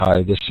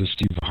Hi, this is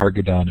Steve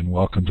Hargadon, and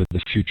welcome to the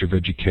Future of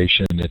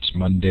Education. It's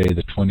Monday,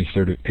 the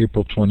 23rd of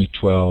April,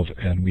 2012,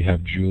 and we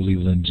have Julie,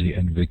 Lindsay,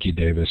 and Vicki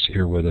Davis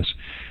here with us.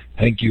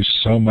 Thank you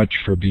so much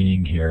for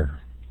being here.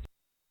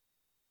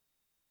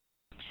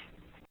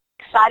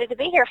 Excited to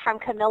be here from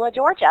Camilla,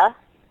 Georgia.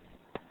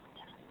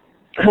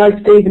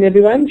 Hi, Steve and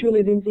everyone.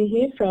 Julie Lindsay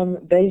here from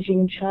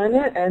Beijing,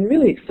 China, and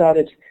really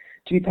excited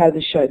to be part of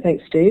the show.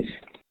 Thanks, Steve.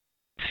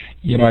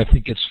 You know, I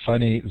think it's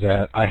funny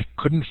that I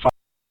couldn't find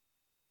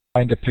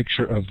a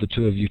picture of the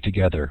two of you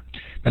together.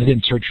 And I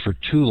didn't search for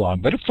too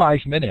long, but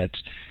 5 minutes,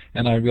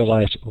 and I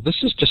realized, well,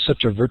 this is just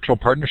such a virtual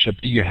partnership.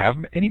 Do you have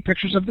any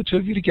pictures of the two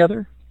of you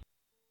together?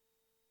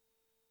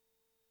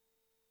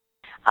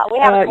 We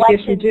have a collection.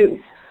 Yes, we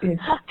do. Yes.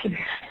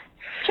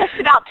 Just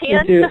about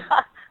 10. We do.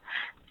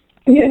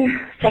 Yeah,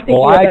 I think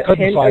I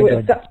couldn't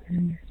find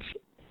them.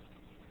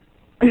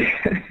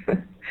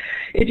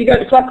 If you go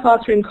to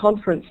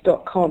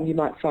flatclassroomconference.com, you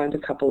might find a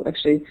couple.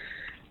 Actually,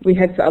 we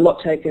had a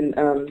lot taken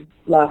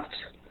last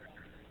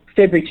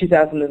February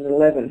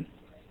 2011.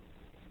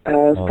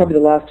 It's probably the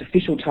last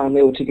official time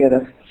we were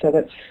together. So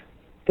there's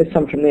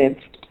some from there.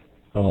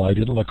 Oh, I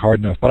didn't look hard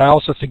enough, but I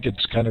also think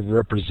it's kind of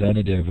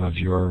representative of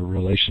your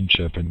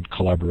relationship and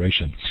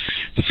collaboration.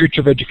 The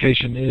Future of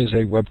Education is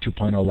a Web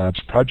 2.0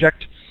 Labs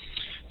project.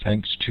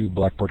 Thanks to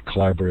Blackboard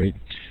Collaborate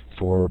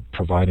for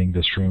providing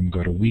this room.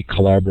 Go to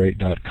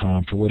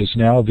wecollaborate.com for what is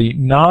now the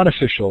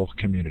non-official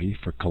community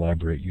for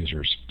Collaborate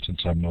users,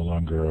 since I'm no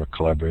longer a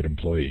Collaborate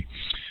employee.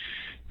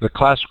 The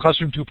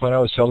Classroom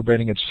 2.0 is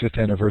celebrating its 5th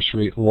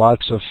anniversary.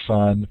 Lots of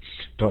fun.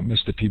 Don't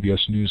miss the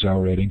PBS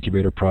NewsHour at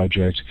Incubator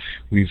Project.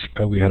 We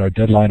had our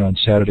deadline on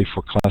Saturday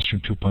for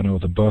Classroom 2.0,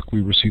 the book.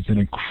 We received an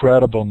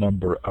incredible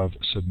number of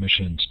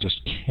submissions.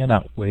 Just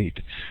cannot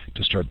wait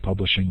to start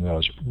publishing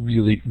those.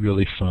 Really,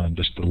 really fun.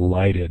 Just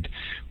delighted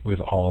with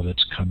all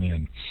that's come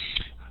in.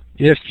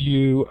 If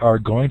you are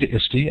going to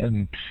ISTE,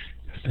 and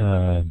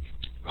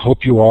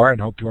hope you are, and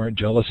hope you aren't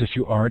jealous if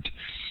you aren't,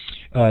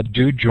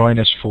 do join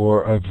us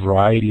for a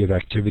variety of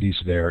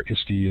activities there.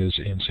 ISTE is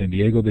in San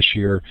Diego this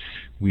year.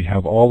 We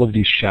have all of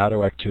these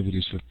shadow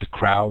activities that the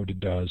crowd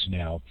does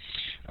now,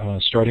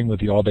 starting with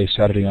the all-day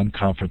Saturday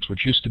Unconference,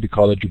 which used to be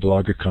called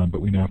EduBloggerCon,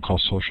 but we now call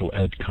Social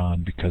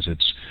EdCon because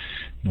it's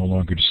no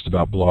longer just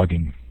about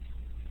blogging.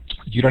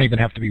 You don't even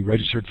have to be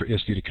registered for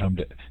ISTE to come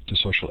to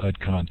Social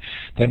EdCon.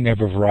 Then we have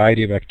a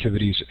variety of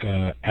activities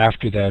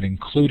after that,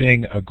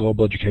 including a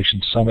Global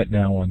Education Summit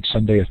now on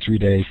Sunday, a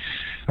 3-hour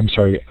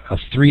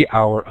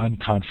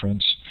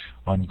unconference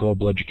on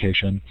global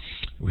education,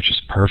 which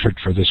is perfect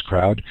for this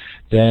crowd.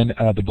 Then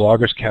the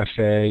Bloggers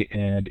Cafe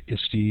and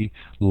ISTE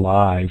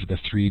Live, the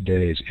 3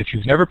 days. If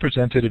you've never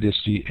presented at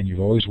ISTE and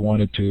you've always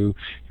wanted to, you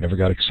never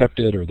got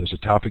accepted, or there's a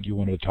topic you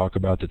wanted to talk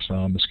about that's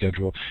not on the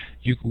schedule,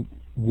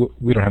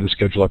 we don't have the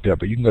schedule up yet,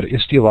 but you can go to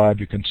ISTE Live,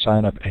 you can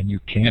sign up, and you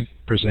can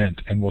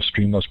present, and we'll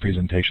stream those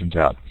presentations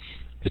out.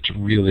 It's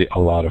really a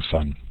lot of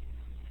fun.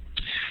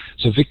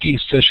 So Vicki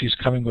says she's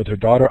coming with her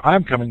daughter.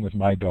 I'm coming with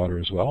my daughter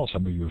as well.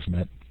 Some of you have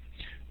met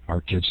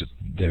our kids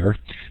there.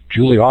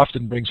 Julie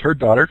often brings her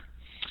daughter.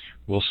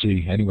 We'll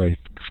see. Anyway,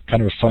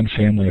 kind of a fun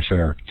family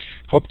affair.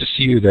 Hope to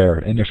see you there.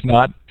 And if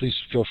not,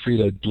 please feel free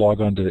to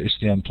log on to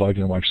ISTE Unplugged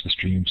and watch the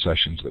stream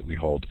sessions that we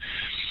hold.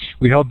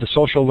 We held the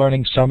Social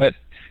Learning Summit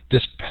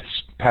this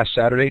past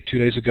Saturday, 2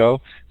 days ago,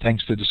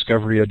 thanks to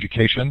Discovery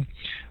Education.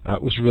 It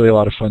was really a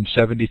lot of fun.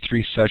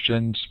 73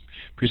 sessions,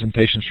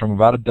 presentations from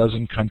about a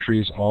dozen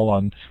countries, all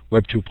on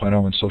Web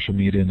 2.0 and social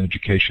media and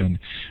education.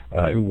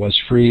 It was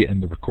free,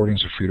 and the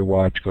recordings are free to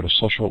watch. Go to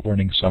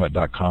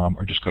sociallearningsummit.com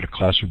or just go to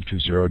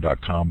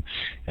classroom20.com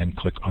and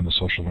click on the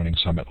Social Learning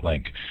Summit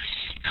link.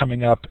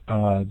 Coming up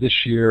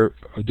this year,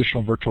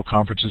 additional virtual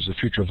conferences, The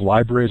Future of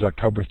Libraries,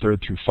 October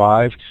 3rd through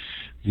 5.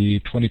 The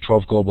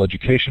 2012 Global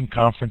Education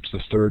Conference,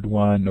 the third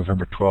one,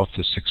 November 12th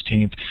to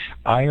 16th.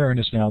 IRN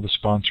is now the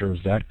sponsor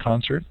of that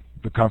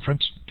the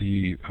conference,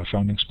 the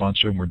founding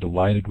sponsor, and we're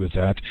delighted with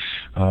that.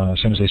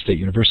 San Jose State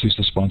University is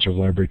the sponsor of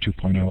Library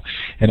 2.0,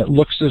 and it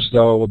looks as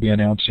though we'll be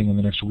announcing in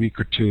the next week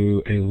or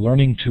two a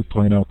Learning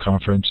 2.0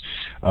 conference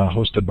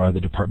hosted by the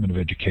Department of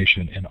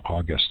Education in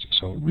August.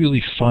 So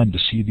really fun to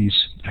see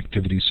these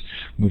activities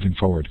moving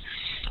forward.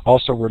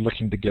 Also, we're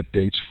looking to get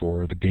dates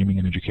for the Gaming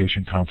and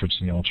Education Conference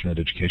and the Alternate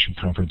Education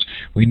Conference.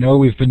 We know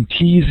we've been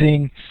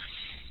teasing,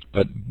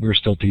 but we're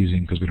still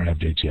teasing because we don't have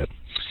dates yet.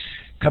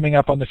 Coming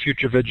up on the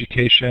Future of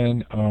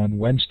Education on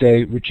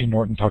Wednesday, Richie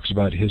Norton talks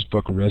about his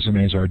book,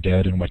 Resumes Are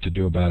Dead, and what to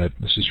do about it.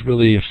 This is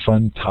really a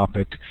fun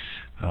topic.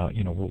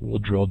 We'll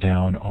drill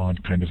down on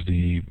kind of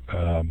the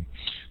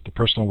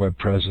personal web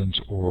presence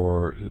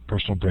or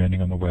personal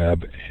branding on the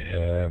web,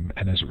 and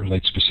as it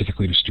relates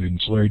specifically to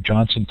students. Larry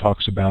Johnson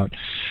talks about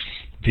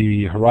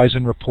the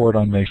Horizon Report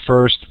on May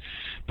 1st.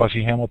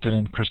 Buffy Hamilton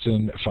and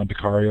Kristen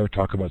Fonticario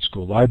talk about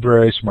school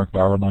libraries. Mark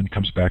Bauerlein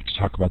comes back to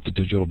talk about the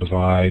digital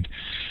divide.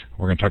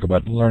 We're going to talk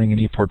about learning and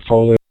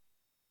e-portfolios.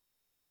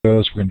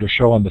 We're going to do a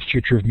show on the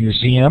future of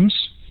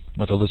museums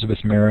with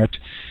Elizabeth Merritt.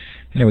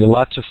 Anyway,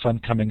 lots of fun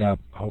coming up.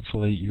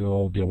 Hopefully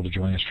you'll be able to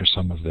join us for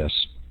some of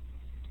this.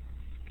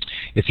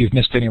 If you've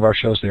missed any of our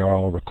shows, they are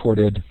all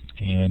recorded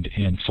and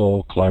in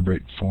full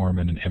collaborate form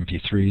in an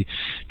MP3.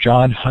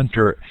 John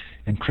Hunter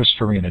and Chris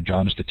Farina.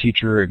 John is the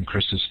teacher and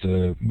Chris is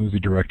the movie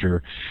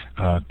director,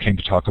 came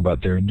to talk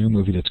about their new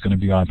movie that's going to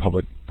be on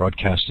public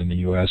broadcast in the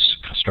U.S.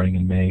 starting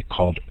in May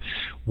called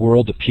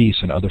World Peace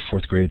and Other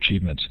Fourth Grade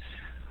Achievements.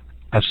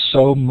 I'm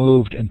so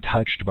moved and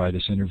touched by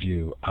this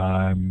interview.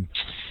 I'm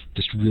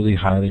just really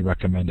highly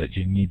recommend it.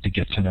 You need to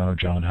get to know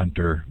John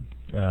Hunter.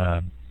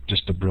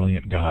 Just a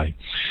brilliant guy.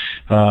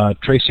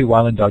 Tracy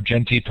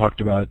Weiland-Dalgenti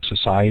talked about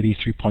Society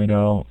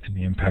 3.0 and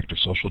the impact of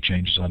social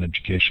changes on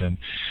education.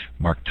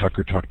 Mark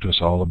Tucker talked to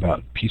us all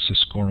about PISA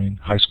scoring,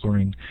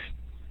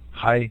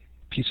 high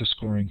PISA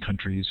scoring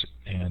countries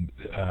and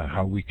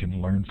how we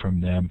can learn from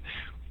them.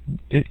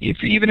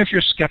 Even if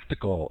you're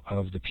skeptical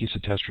of the PISA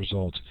test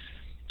results,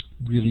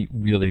 really,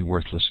 really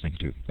worth listening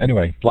to.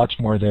 Anyway, lots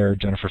more there.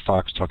 Jennifer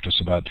Fox talked to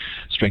us about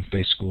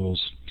strength-based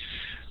schools,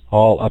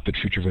 all up at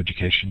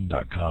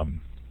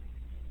futureofeducation.com.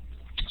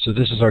 So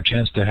this is our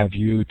chance to have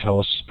you tell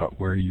us about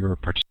where you're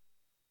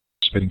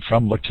participating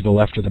from. Look to the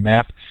left of the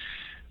map.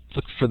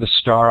 Look for the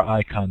star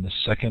icon, the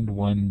second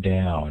one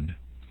down.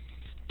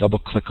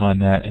 Double-click on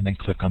that and then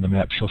click on the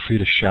map. Feel free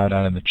to shout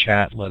out in the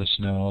chat. Let us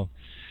know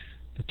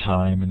the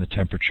time and the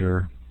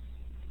temperature.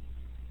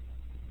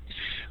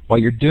 While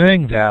you're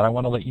doing that, I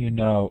want to let you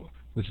know,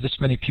 with this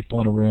many people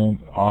in a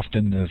room,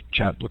 often the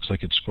chat looks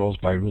like it scrolls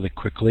by really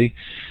quickly.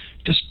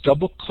 Just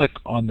double-click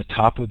on the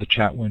top of the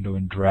chat window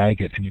and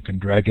drag it, and you can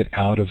drag it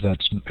out of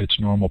its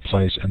normal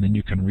place, and then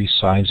you can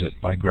resize it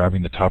by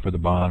grabbing the top or the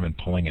bottom and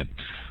pulling it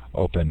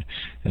open,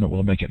 and it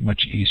will make it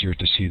much easier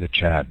to see the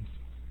chat.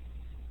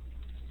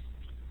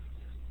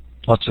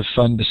 Lots of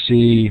fun to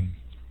see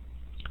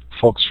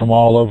folks from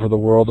all over the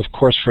world. Of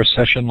course, for a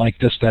session like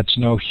this, that's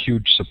no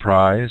huge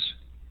surprise.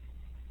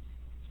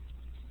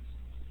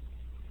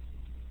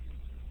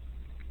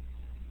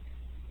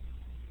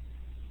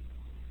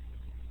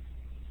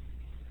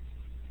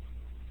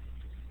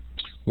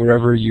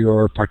 Wherever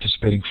you're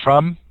participating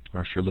from,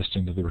 or if you're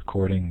listening to the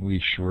recording, we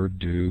sure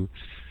do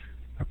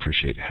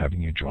appreciate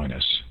having you join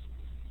us.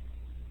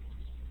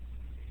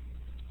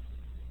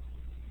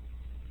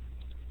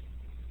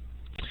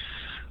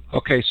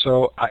 Okay,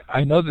 so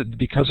I know that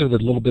because of the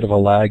little bit of a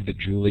lag that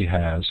Julie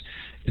has,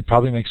 it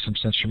probably makes some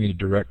sense for me to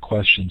direct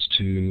questions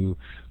to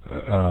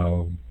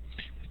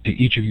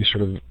each of you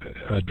sort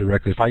of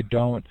directly. If I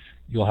don't,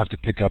 you'll have to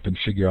pick up and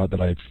figure out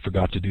that I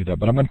forgot to do that.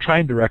 But I'm going to try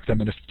and direct them,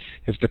 and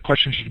if the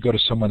question should go to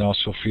someone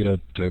else, feel free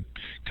to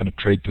kind of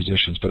trade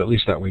positions. But at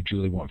least that way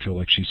Julie won't feel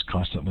like she's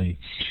constantly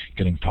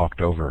getting talked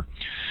over.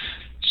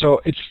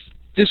 So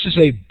this is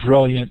a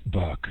brilliant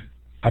book.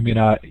 I mean,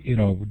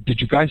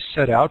 did you guys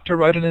set out to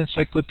write an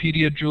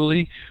encyclopedia,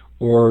 Julie?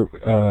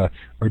 Or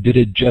did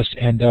it just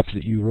end up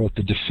that you wrote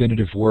the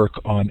definitive work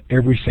on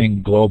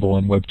everything global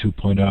in Web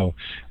 2.0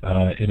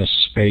 in a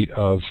spate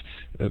of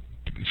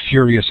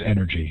furious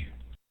energy?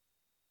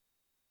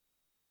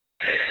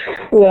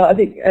 Well, I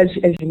think, as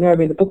you know, I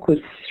mean, the book was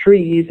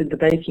 3 years in the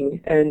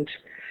making, and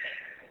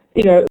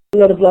a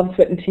lot of love,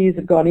 sweat, and tears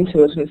have gone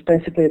into it, and it's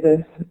basically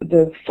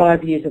the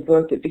 5 years of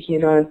work that Vicki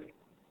and I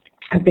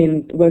have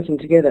been working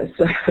together.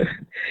 So,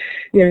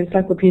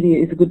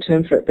 encyclopedia is a good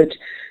term for it, but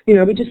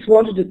we just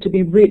wanted it to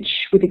be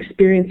rich with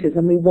experiences,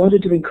 and we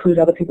wanted to include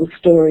other people's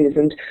stories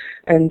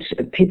and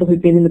people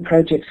who've been in the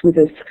projects with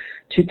us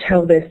to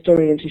tell their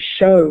story and to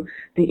show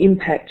the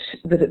impact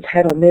that it's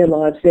had on their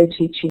lives, their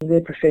teaching, their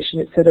profession,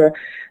 etc.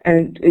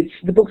 And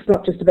the book's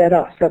not just about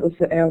us. That was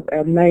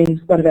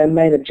one of our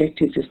main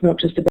objectives. It's not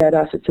just about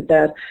us. It's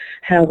about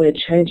how we're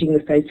changing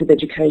the face of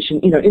education,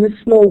 in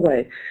a small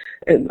way,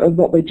 of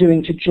what we're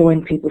doing to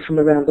join people from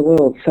around the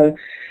world.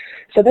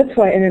 So that's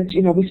why, and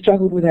we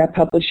struggled with our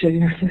publisher.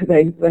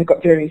 They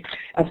got very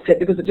upset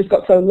because it just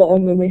got so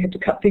long, and we had to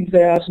cut things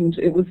out, and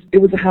it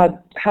was a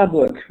hard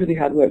work, really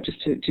hard work,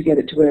 just to get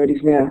it to where it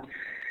is now.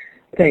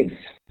 Thanks.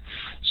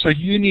 So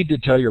you need to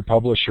tell your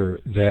publisher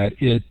that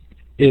it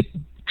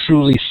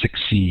truly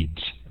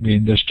succeeds. I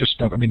mean, there's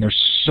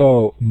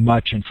so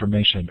much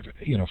information,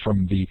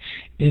 from the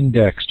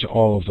index to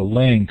all of the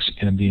links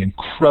and the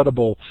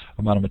incredible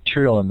amount of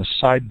material and the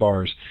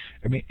sidebars.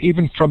 I mean,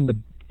 even from the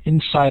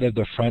inside of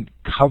the front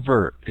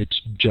cover, it's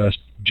just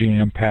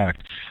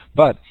jam-packed.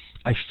 But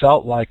I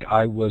felt like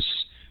I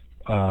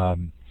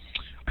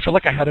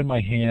had in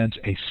my hands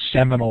a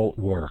seminal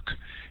work.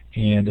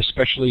 And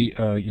especially,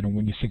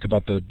 when you think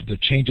about the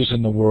changes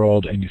in the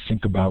world and you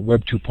think about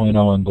Web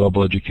 2.0 and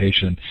global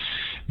education,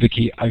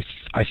 Vicki,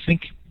 I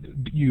think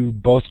you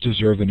both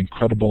deserve an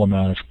incredible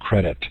amount of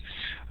credit.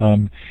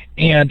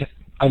 And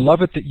I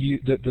love it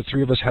that the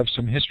three of us have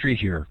some history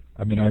here.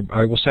 I mean,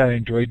 I will say I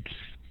enjoyed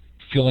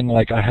feeling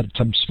like I had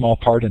some small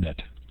part in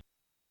it.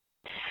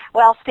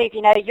 Well, Steve,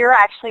 you're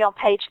actually on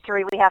page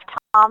 3. We have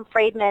Tom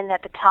Friedman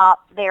at the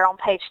top there on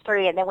page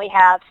 3, and then we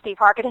have Steve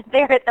Hargadon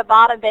there at the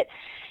bottom. But,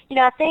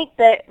 I think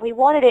that we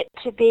wanted it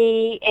to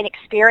be an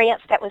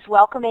experience that was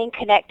welcoming,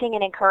 connecting,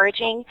 and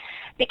encouraging,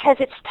 because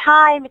it's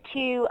time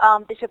to,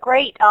 there's a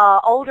great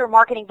older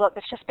marketing book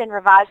that's just been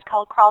revised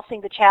called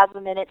Crossing the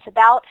Chasm, and it's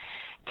about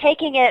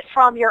taking it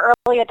from your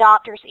early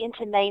adopters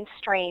into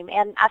mainstream.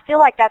 And I feel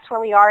like that's where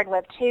we are in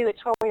Web 2.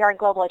 It's where we are in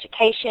global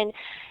education.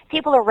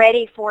 People are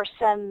ready for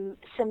some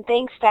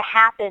things to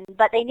happen,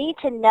 but they need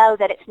to know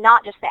that it's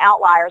not just the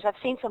outliers. I've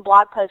seen some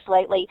blog posts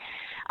lately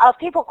of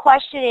people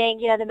questioning,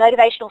 the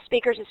motivational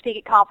speakers that speak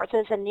at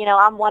conferences, and,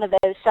 I'm one of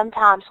those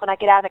sometimes when I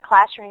get out of the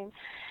classroom.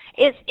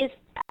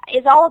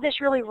 Is all of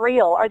this really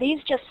real? Are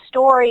these just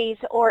stories,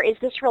 or is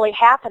this really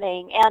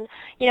happening? And,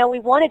 we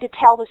wanted to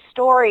tell the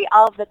story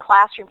of the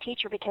classroom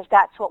teacher because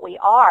that's what we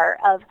are,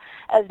 of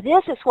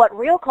this is what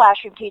real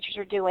classroom teachers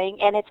are doing,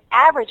 and it's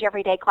average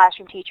everyday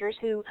classroom teachers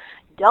who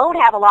don't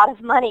have a lot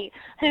of money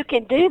who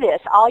can do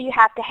this. All you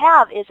have to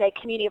have is a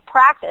community of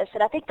practice.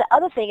 And I think the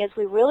other thing is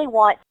we really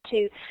want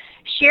to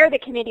share the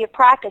community of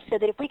practice so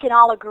that if we can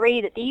all agree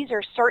that these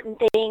are certain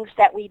things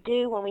that we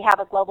do when we have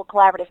a global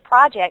collaborative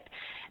project,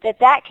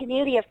 that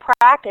community of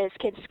practice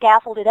can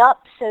scaffold it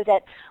up so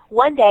that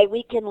one day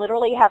we can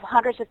literally have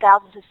hundreds of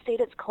thousands of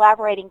students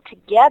collaborating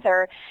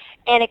together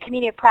and a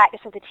community of practice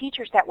of the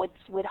teachers that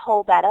would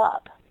hold that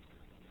up.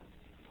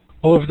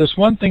 Well, if there's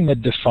one thing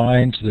that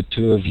defines the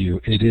two of you,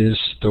 it is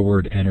the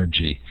word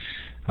energy.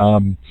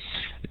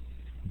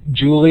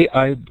 Julie,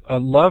 I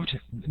loved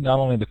not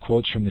only the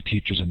quotes from the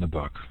teachers in the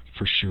book,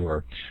 for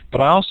sure,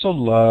 but I also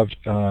loved,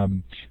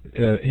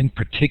 in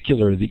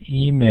particular, the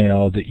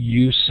email that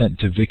you sent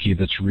to Vicki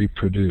that's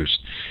reproduced.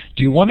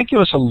 Do you want to give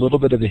us a little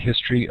bit of the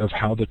history of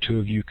how the two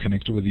of you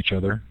connected with each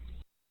other?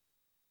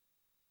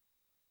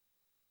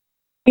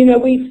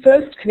 We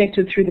first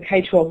connected through the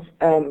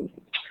K-12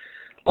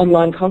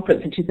 online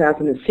conference in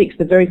 2006,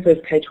 the very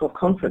first K-12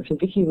 conference, and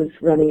Vicki was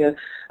running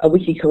a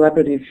wiki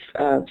collaborative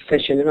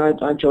session, and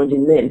I joined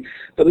in then.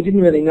 But we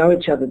didn't really know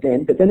each other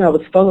then. But then I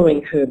was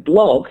following her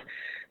blog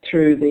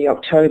through the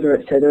October,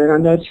 etc., and I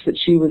noticed that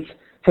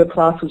her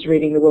class was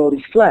reading The World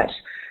is Flat.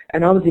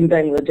 And I was in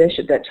Bangladesh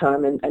at that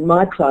time, and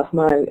my class,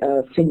 my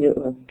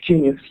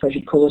junior, I suppose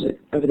you'd call it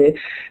over there,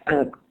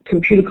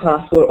 computer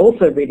class, were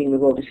also reading The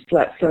World is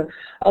Flat. So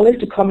I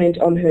left a comment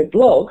on her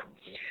blog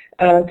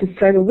to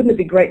say, well, wouldn't it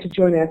be great to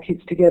join our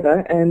kids together,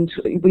 and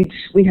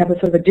we have a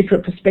sort of a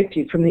different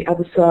perspective from the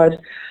other side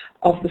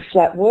of the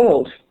flat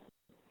world.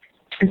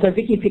 And so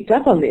Vicki picked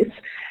up on this,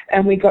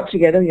 and we got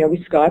together,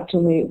 we Skyped,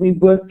 and we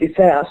worked this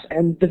out,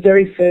 and the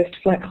very first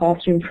Flat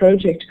Classroom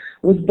project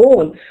was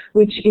born,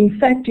 which in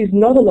fact is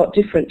not a lot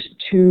different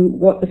to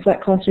what the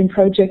Flat Classroom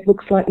project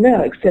looks like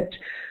now, except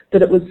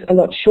that it was a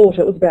lot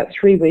shorter. It was about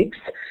 3 weeks.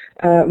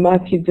 My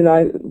kids and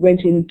I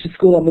went into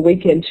school on the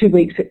weekend, 2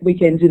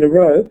 weekends in a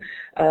row,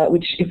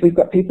 which if we've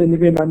got people in the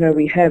room, I know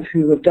we have,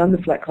 who have done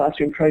the Flat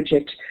Classroom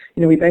project.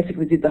 We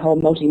basically did the whole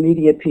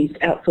multimedia piece,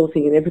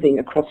 outsourcing and everything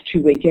across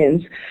 2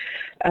 weekends.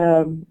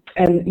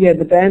 And yeah,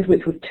 the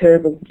bandwidth was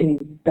terrible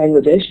in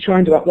Bangladesh.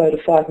 Trying to upload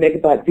a 5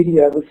 megabyte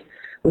video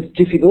was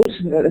difficult.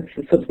 That's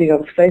the sort of thing I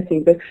was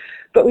facing.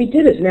 But we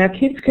did it, and our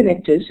kids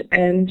connected,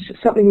 and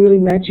something really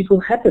magical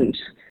happened.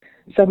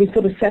 So we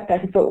sort of sat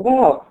back and thought,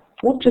 wow,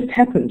 what just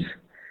happened?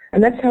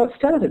 And that's how it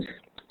started.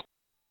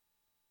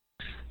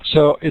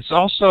 So it's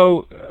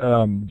also,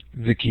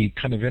 Vicki,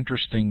 kind of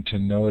interesting to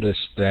notice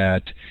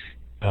that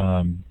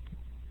Tom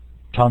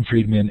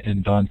Friedman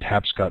and Don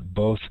Tapscott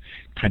both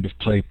kind of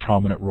play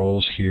prominent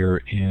roles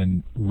here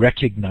in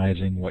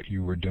recognizing what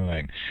you were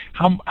doing.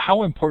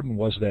 How important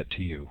was that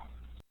to you?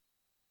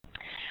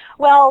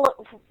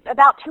 Well,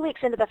 about 2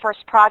 weeks into the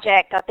first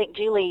project, I think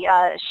Julie,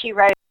 she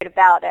wrote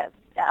about a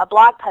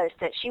blog post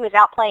that she was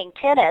out playing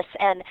tennis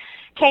and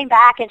came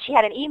back, and she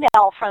had an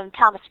email from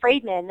Thomas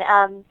Friedman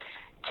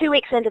 2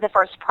 weeks into the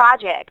first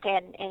project,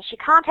 and she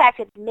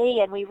contacted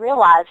me, and we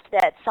realized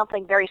that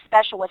something very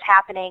special was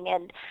happening,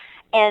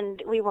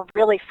 and we were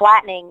really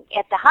flattening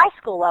at the high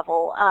school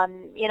level.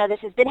 This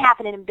has been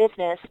happening in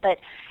business,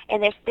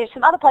 and there's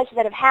some other places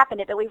that have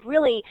happened, but we've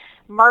really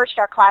merged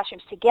our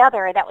classrooms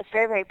together, and that was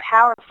very, very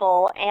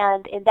powerful.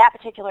 And in that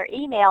particular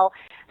email,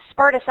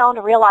 spurred us on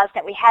to realize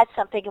that we had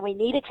something, and we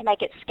needed to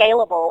make it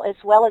scalable as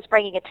well as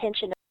bringing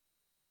attention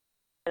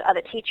to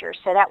other teachers.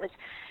 So that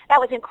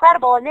was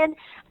incredible. And then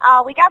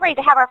we got ready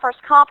to have our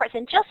first conference,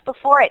 and just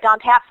before it, Don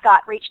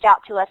Tapscott reached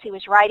out to us. He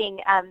was writing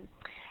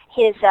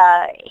his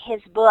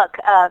book.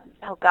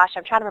 Oh gosh,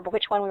 I'm trying to remember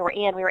which one we were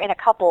in. We were in a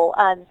couple.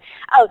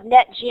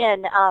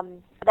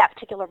 NetGen, that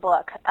particular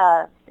book.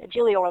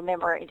 Julie will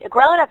remember.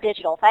 Growing Up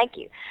Digital. Thank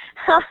you.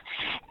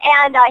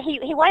 And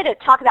he wanted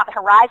to talk about the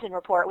Horizon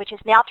report, which has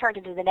now turned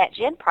into the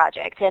NetGen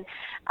project. And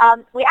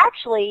we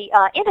actually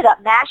ended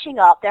up mashing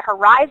up the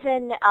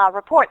Horizon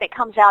report that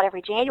comes out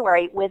every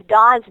January with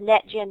Don's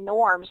NetGen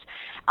norms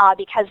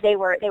because they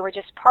were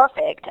just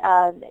perfect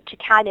to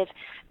kind of.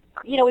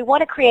 We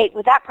want to create,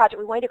 with that project,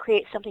 we wanted to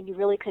create something you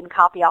really couldn't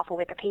copy off of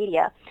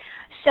Wikipedia.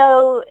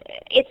 So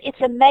it's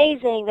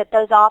amazing that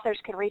those authors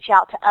could reach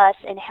out to us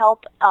and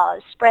help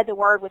spread the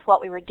word with what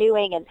we were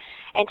doing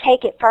and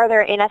take it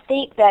further. And I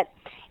think that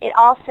it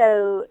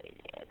also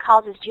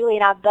causes Julie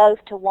and I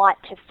both to want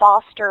to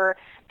foster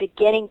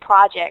beginning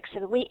projects. So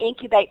that we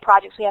incubate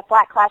projects. We have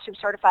Flat Classroom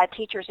certified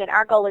teachers, and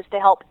our goal is to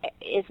help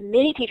as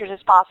many teachers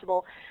as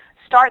possible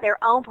start their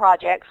own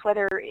projects,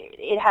 whether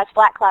it has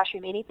Flat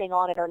Classroom anything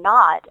on it or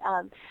not.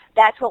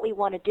 That's what we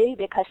want to do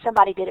because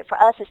somebody did it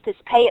for us. It's this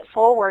pay it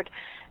forward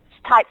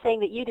type thing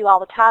that you do all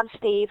the time,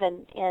 Steve,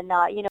 and you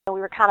know, we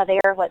were kind of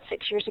there,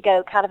 6 years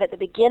ago, kind of at the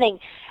beginning,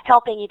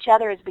 helping each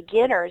other as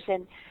beginners,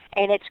 and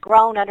it's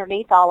grown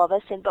underneath all of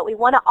us. But we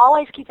want to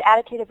always keep the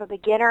attitude of a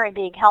beginner and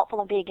being helpful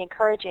and being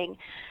encouraging.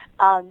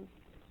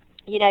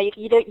 You know,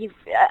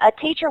 a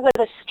teacher with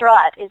a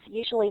strut is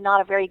usually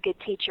not a very good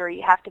teacher.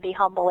 You have to be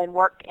humble and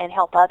work and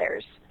help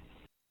others.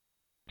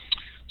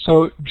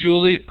 So,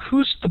 Julie,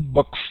 who's the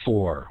book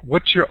for?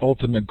 What's your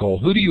ultimate goal?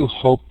 Who do you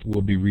hope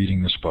will be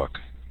reading this book?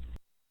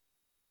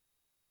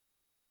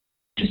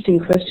 Interesting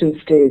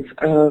question, Steve.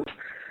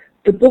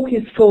 The book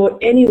is for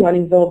anyone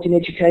involved in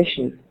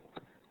education,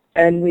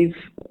 and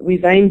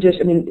we've aimed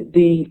at. I mean,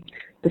 the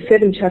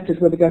 7 chapters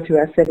where we go through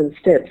our 7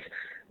 steps.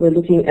 We're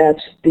looking at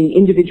the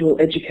individual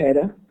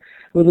educator,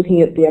 we're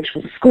looking at the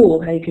actual school,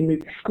 how you can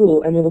move the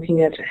school, and we're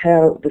looking at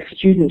how the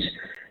student,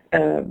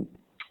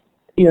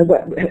 you know,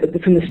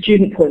 from the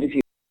student point of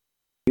view.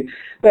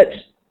 But,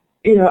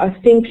 you know, I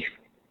think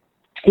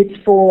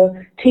it's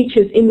for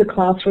teachers in the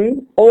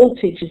classroom, all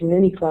teachers in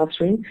any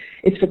classroom.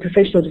 It's for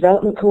professional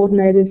development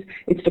coordinators,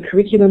 it's for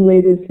curriculum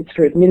leaders, it's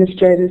for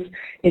administrators,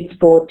 it's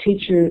for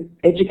teacher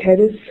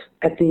educators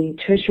at the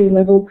tertiary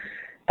level.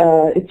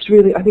 It's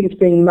really, I think it's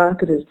being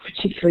marketed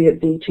particularly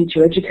at the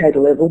teacher-educator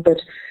level, but,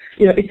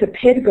 you know, it's a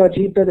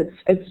pedagogy, but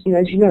it's you know,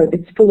 as you know,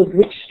 it's full of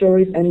rich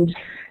stories and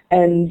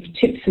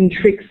tips and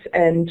tricks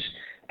and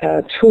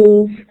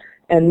tools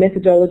and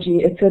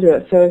methodology,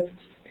 etc. So,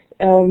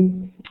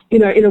 you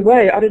know, in a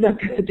way, I don't know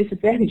if it's a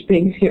disadvantage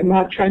being here,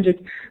 Mark, trying to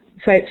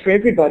say it's for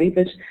everybody,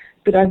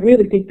 but I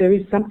really think there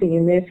is something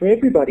in there for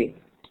everybody.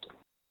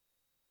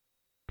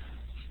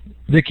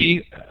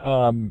 Vicki,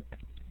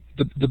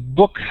 the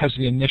book has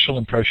the initial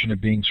impression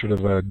of being sort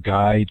of a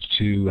guide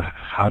to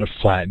how to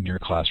flatten your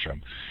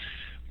classroom.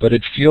 But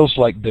it feels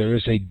like there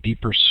is a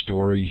deeper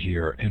story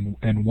here,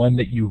 and one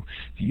that you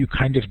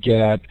kind of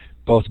get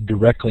both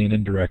directly and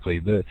indirectly.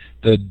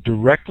 The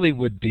directly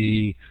would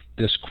be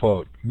this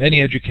quote: "Many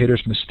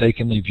educators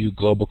mistakenly view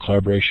global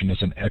collaboration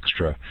as an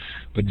extra,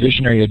 but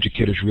visionary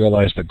educators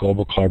realize that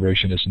global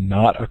collaboration is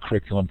not a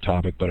curriculum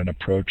topic, but an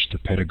approach to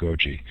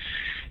pedagogy."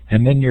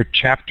 And then your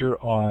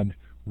chapter on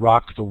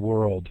Rock the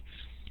World,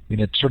 I mean,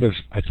 it's sort of,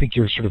 I think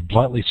you're sort of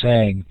bluntly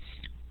saying,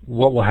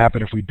 what will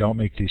happen if we don't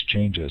make these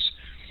changes?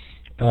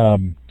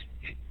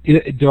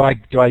 Did I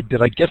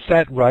get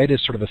that right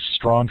as sort of a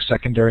strong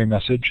secondary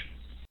message?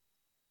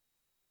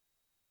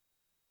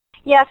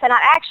 Yes, and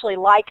I'd actually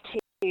like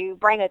to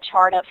bring a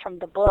chart up from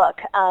the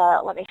book.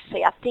 Let me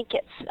see. I think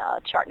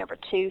it's chart number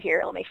 2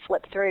 here. Let me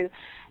flip through.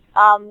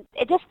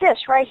 Just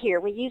this right here.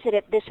 We use it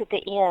at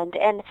the end.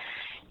 And,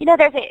 you know,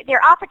 there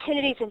are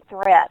opportunities and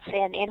threats.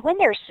 And when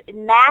there's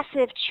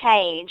massive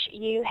change,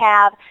 you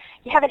have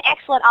an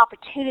excellent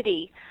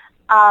opportunity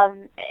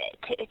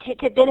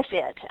to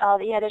benefit.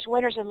 You know, there's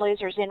winners and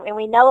losers, and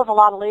we know of a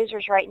lot of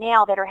losers right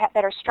now that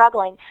are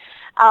struggling.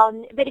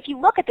 But if you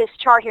look at this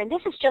chart here, and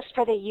this is just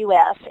for the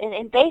U.S.,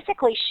 and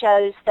basically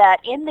shows that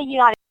in the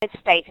United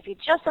States, if you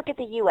just look at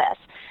the U.S.,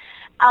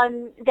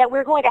 that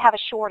we're going to have a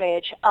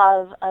shortage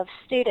of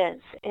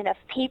students and of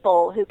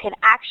people who can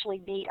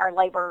actually meet our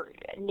labor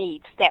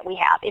needs that we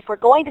have. If we're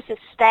going to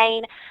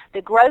sustain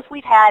the growth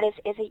we've had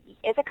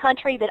as a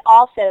country, but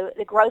also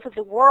the growth of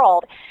the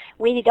world,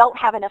 we don't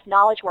have enough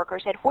knowledge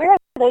workers. And where are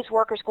those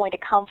workers going to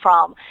come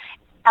from?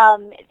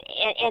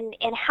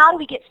 And how do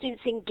we get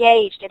students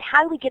engaged, and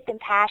how do we get them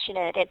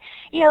passionate? And,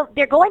 you know,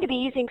 they're going to be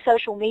using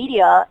social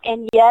media,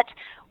 and yet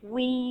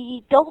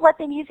we don't let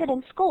them use it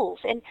in schools.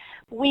 And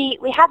we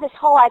have this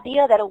whole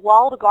idea that a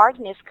walled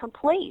garden is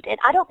complete. And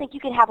I don't think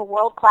you can have a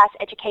world-class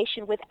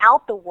education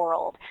without the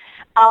world.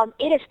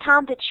 It is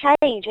time to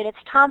change, and it's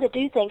time to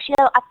do things. You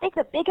know, I think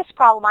the biggest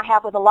problem I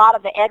have with a lot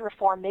of the ed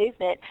reform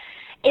movement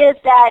is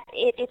that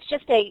it's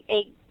just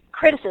a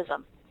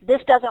criticism.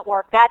 This doesn't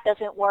work, that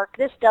doesn't work,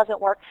 this doesn't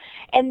work.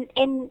 And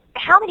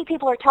how many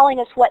people are telling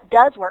us what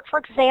does work? For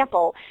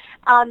example,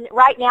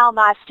 right now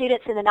my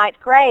students in the 9th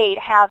grade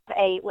have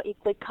what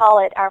we call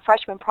it our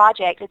freshman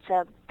project. It's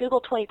a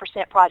Google 20%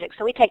 project.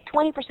 So we take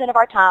 20% of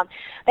our time.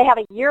 They have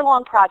a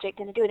year-long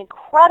project, and they do an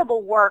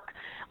incredible work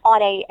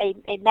on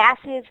a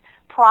massive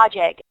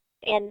project.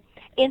 And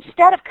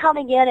instead of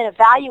coming in and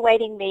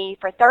evaluating me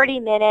for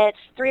 30 minutes,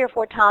 3 or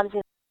 4 times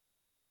in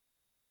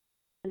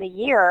the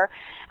year,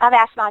 I've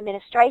asked my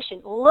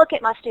administration, look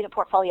at my student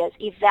portfolios,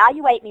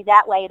 evaluate me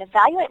that way, and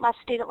evaluate my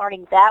student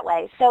learning that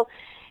way. So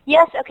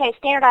yes, okay,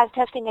 standardized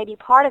testing may be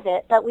part of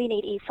it, but we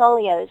need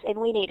e-folios, and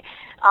we need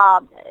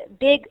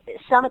big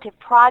summative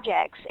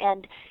projects,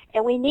 and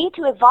we need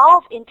to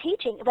evolve in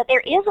teaching. But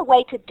there is a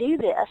way to do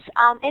this,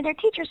 and there are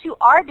teachers who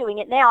are doing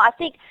it now. I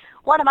think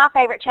one of my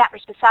favorite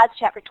chapters besides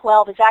chapter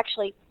 12 is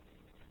actually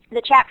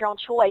the chapter on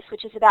choice,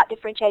 which is about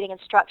differentiating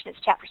instruction. It's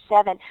chapter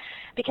 7,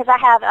 because I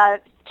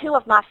have 2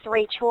 of my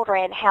 3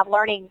 children have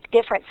learning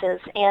differences,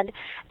 and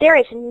there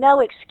is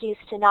no excuse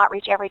to not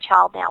reach every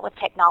child now with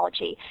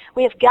technology.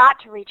 We have got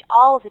to reach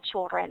all of the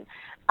children.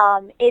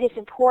 It is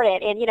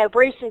important. And,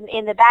 Bruce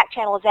in the back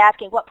channel is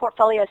asking, what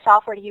portfolio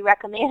software do you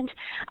recommend?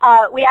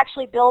 We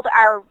actually build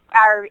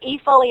our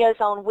e-folios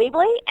on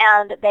Weebly,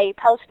 and they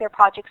post their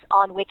projects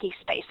on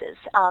Wikispaces.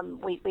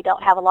 We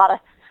don't have a lot of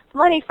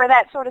money for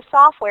that sort of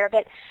software,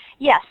 but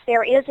yes,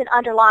 there is an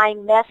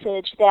underlying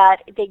message that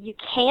you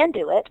can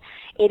do it.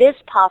 It is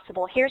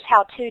possible. Here's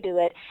how to do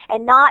it,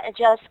 and not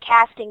just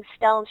casting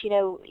stones. You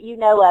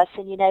know us,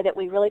 and you know that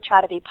we really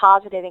try to be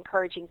positive,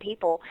 encouraging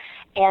people.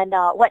 And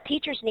what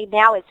teachers need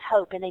now is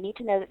hope, and they need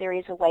to know that there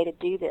is a way to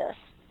do this.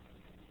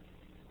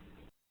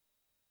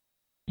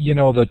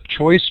 The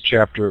choice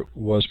chapter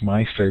was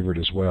my favorite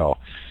as well.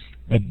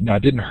 And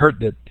it didn't hurt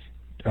that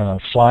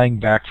flying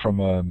back from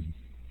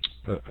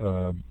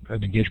an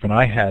engagement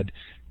I had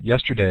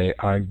yesterday,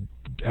 I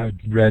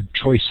read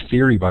Choice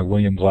Theory by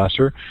William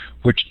Glasser,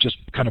 which just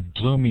kind of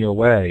blew me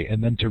away.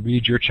 And then to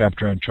read your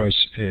chapter on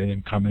choice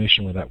in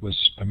combination with that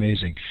was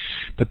amazing.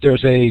 But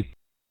there's a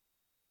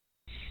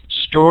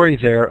story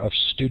there of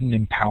student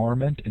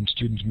empowerment and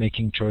students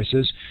making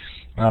choices.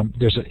 And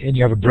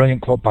you have a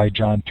brilliant quote by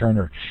John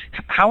Turner.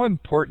 How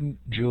important,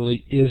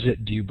 Julie, is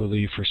it, do you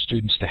believe, for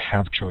students to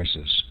have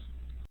choices?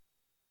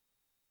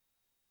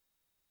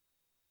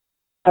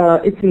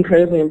 It's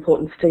incredibly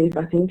important, Steve,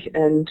 I think,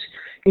 and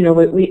we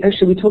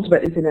talked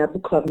about this in our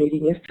book club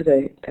meeting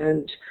yesterday,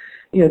 and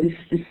this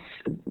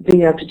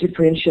being able to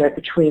differentiate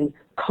between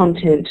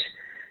content,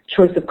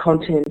 choice of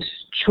process,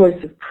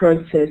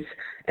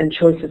 and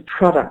choice of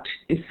product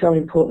is so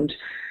important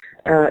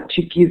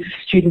to give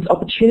students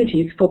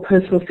opportunities for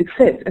personal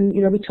success. And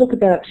we talk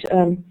about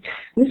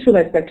this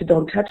relates back to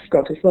Don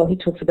Tapscott as well. He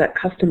talks about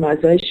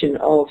customization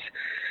of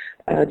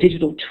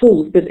digital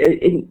tools, but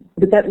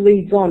that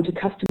leads on to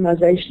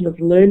customization of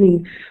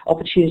learning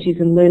opportunities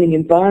and learning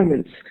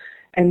environments.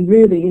 And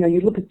really,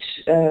 you look at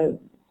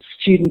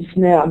students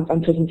now,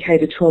 I'm talking K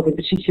to 12 in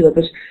particular,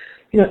 but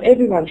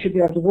everyone should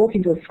be able to walk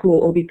into a school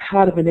or be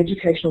part of an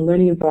educational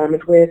learning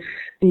environment where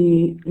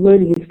the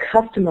learning is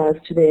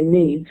customized to their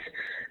needs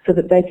so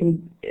that they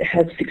can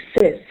have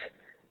success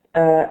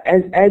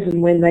as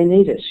and when they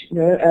need it.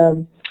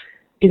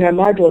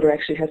 My daughter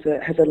actually has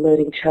a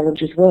learning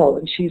challenge as well,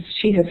 and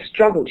she has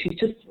struggled. She's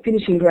just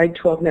finishing grade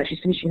 12 now. She's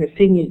finishing her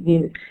senior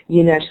year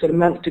now. She's got a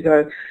month to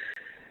go.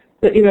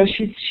 But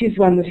she's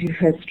one that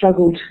has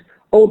struggled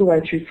all the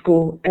way through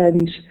school,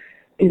 and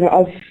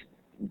I've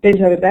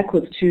bent over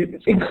backwards to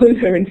include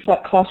her in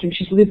flat classroom.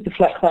 She's lived the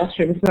flat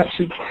classroom as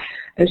much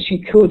as she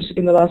could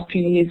in the last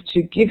few years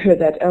to give her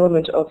that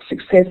element of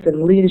success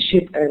and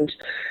leadership and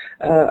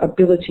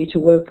ability to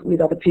work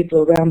with other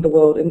people around the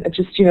world. And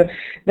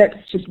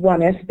that's just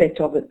one aspect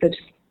of it. But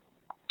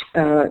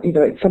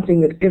it's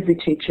something that every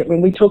teacher,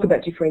 when we talk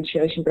about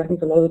differentiation, but I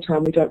think a lot of the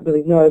time we don't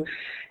really know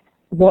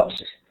what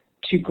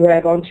to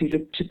grab onto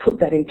to put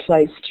that in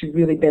place to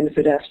really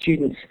benefit our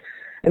students.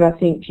 And I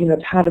think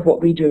part of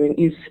what we're doing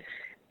is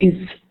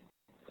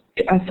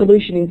a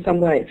solution in some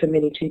way for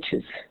many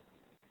teachers.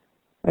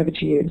 Over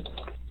to you.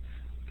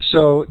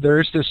 So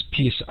there is this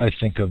piece, I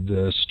think, of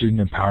the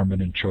student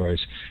empowerment and choice,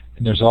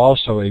 and there's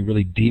also a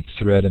really deep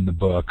thread in the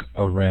book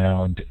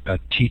around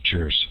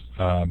teachers,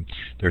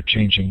 their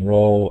changing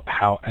role,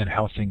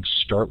 how things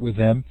start with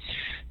them.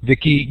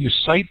 Vicki, you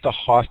cite the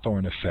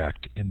Hawthorne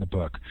effect in the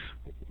book.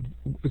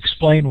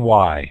 Explain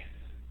why.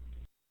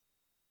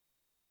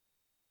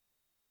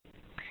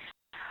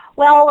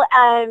 Well,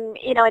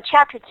 in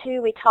Chapter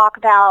 2, we talk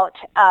about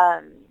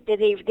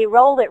the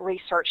role that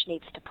research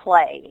needs to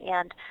play.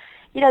 And,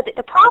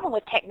 the problem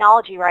with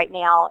technology right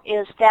now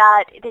is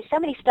that there's so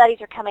many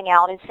studies are coming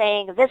out and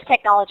saying this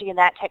technology and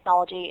that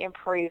technology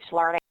improves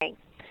learning.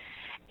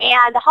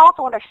 And the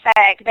Hawthorne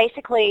effect,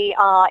 basically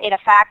in a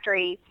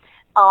factory,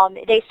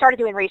 they started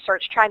doing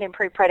research trying to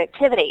improve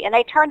productivity, and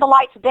they turned the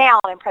lights down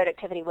and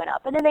productivity went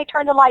up, and then they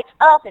turned the lights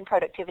up and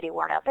productivity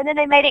went up, and then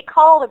they made it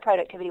cold and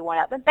productivity went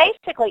up, and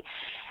basically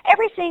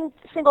every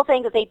single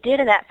thing that they did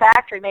in that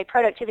factory made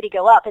productivity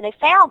go up, and they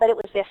found that it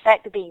was the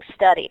effect of being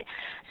studied.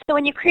 So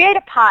when you create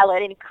a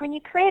pilot and when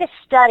you create a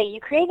study, you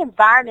create an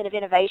environment of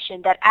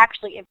innovation that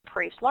actually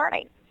improves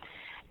learning.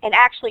 And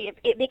actually,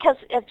 because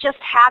of just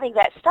having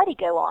that study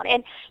go on.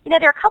 And,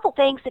 there are a couple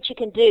things that you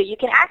can do. You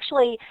can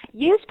actually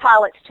use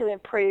pilots to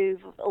improve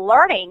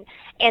learning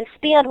and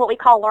spend what we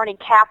call learning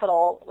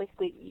capital.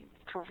 We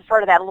refer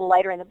to that a little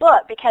later in the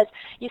book, because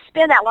you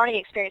spend that learning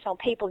experience on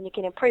people and you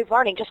can improve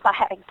learning just by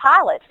having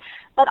pilots.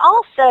 But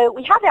also,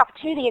 we have the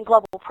opportunity in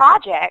global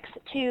projects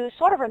to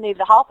sort of remove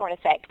the Hawthorne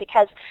effect,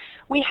 because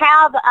we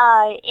have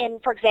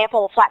for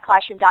example,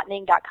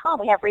 flatclassroom.ning.com,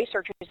 we have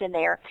researchers in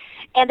there,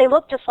 and they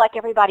look just like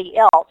everybody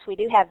else. We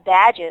do have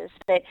badges,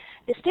 but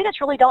the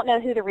students really don't know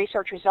who the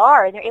researchers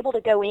are, and they're able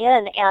to go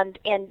in and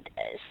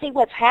see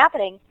what's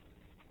happening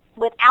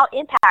without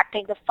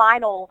impacting the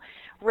final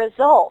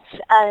results.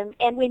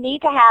 And we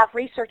need to have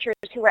researchers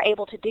who are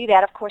able to do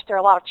that. Of course, there are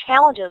a lot of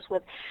challenges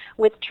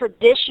with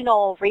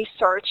traditional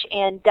research.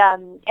 And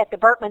at the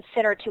Berkman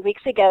Center 2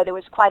 weeks ago, there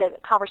was quite a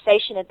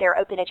conversation at their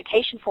Open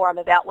Education Forum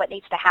about what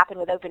needs to happen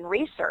with open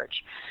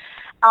research.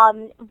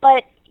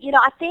 But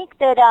I think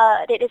that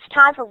it's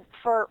time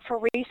for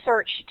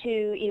research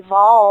to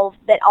evolve,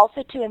 but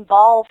also to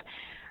involve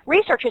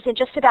researchers in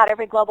just about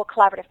every global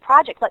collaborative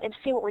project. Let them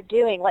see what we're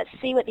doing. Let's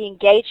see what the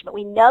engagement.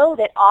 We know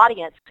that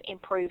audience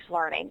improves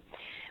learning.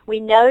 We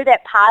know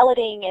that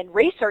piloting and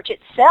research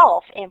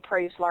itself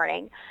improves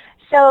learning.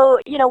 So,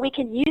 we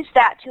can use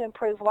that to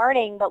improve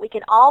learning, but we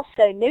can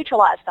also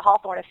neutralize the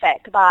Hawthorne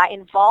effect by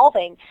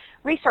involving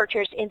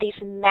researchers in these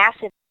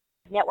massive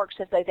networks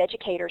of both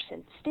educators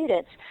and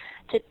students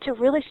to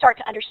really start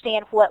to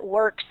understand what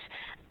works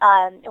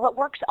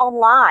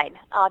online,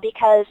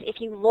 because if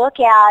you look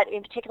at,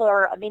 in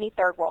particular, many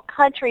third world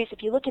countries,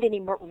 if you look at any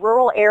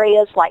rural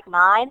areas like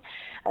mine,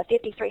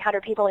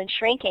 5,300 people and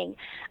shrinking,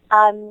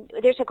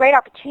 there's a great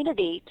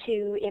opportunity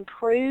to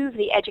improve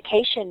the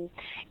education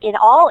in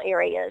all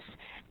areas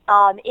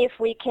if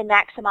we can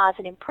maximize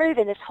and improve,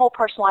 and this whole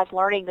personalized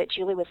learning that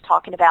Julie was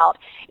talking about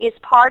is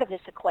part of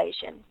this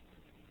equation.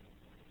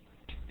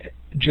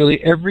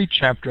 Julie, every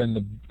chapter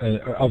in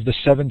of the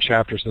 7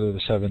 chapters that are the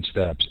 7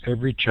 steps,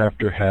 every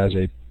chapter has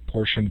a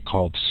portion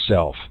called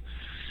self.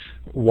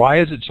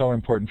 Why is it so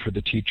important for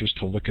the teachers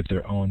to look at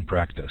their own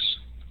practice?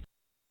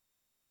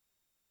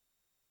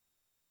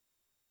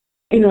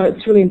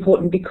 It's really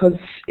important because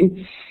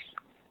it's,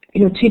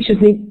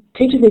 teachers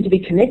need to be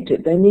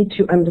connected. They need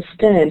to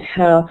understand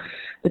how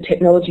the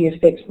technology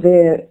affects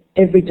their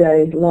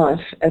everyday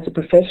life as a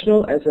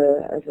professional, as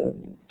a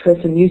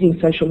person using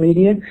social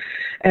media.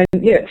 And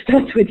yeah, it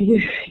starts with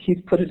you.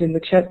 You've put it in the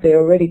chat there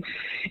already.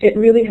 It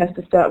really has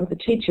to start with the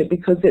teacher,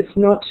 because it's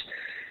not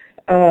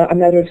a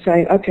matter of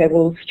saying, okay,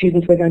 well,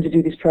 students, we're going to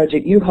do this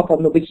project. You hop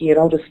on the wiki and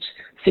I'll just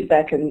sit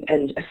back and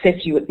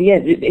assess you at the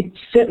end. It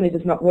certainly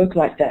does not work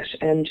like that.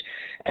 And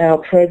our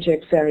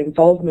projects, our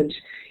involvement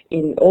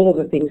in all of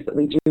the things that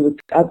we do with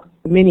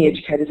many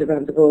educators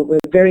around the world, we're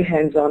very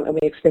hands-on, and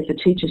we expect the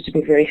teachers to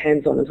be very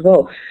hands-on as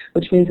well,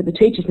 which means that the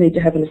teachers need to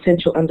have an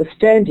essential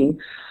understanding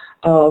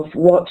of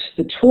what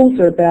the tools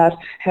are about,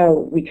 how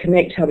we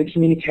connect, how we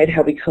communicate,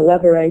 how we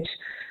collaborate,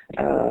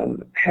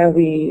 how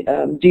we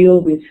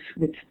deal with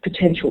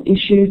potential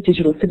issues,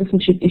 digital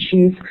citizenship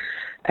issues,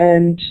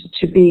 and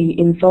to be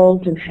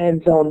involved and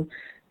hands-on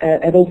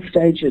at all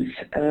stages.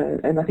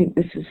 And I think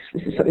this is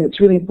something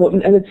that's really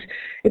important, and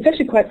it's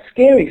actually quite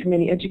scary for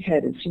many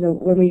educators.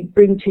 When we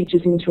bring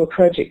teachers into a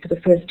project for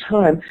the first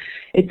time,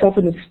 it's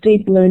often a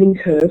steep learning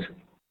curve,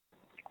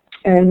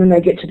 and when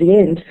they get to the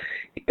end,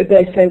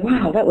 they say,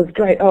 wow, that was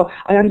great. Oh,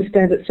 I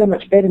understand it so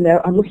much better now.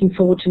 I'm looking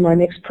forward to my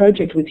next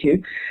project with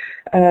you.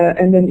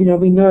 And then,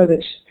 we know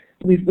that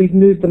we've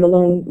moved them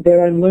along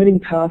their own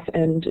learning path,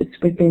 and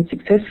we've been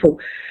successful.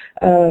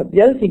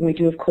 The other thing we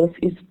do, of course,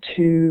 is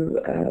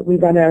we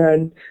run our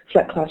own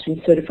Flat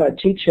Classroom Certified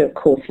Teacher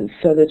courses,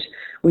 so that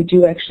we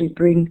do actually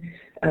bring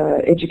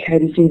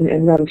educators in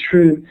and run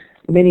through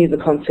many of the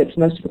concepts,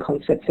 most of the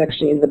concepts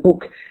actually in the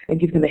book,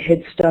 and give them a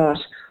head start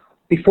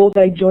before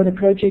they join a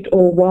project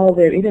or while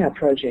they're in our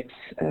projects.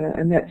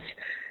 And that's,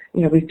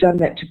 we've done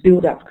that to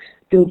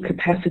build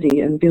capacity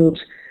and build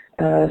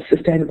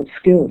sustainable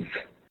skills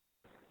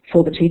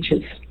for the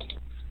teachers.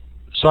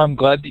 So I'm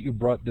glad that you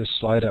brought this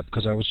slide up,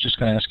 because I was just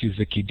going to ask you,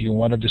 Vicki, do you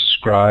want to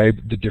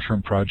describe the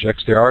different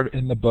projects? They are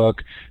in the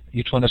book.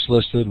 Each one is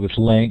listed with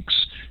links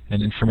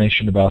and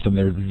information about them.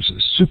 They're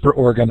super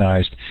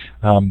organized,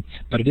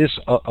 but it is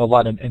a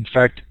lot. And in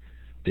fact,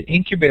 the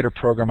incubator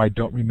program I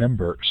don't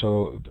remember,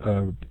 so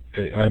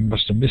I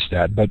must have missed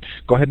that. But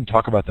go ahead and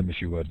talk about them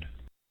if you would.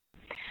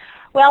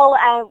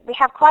 Well, we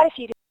have quite a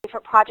few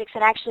different projects,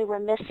 and actually we're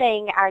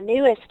missing our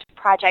newest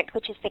project,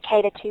 which is the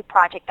K-2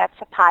 project. That's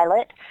a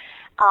pilot.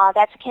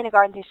 That's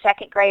kindergarten through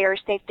second graders.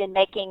 They've been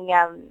making,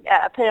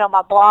 I put it on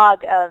my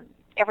blog,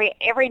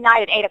 every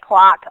night at 8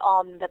 o'clock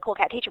on the Cool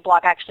Cat Teacher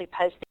blog. I actually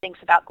post things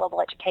about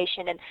global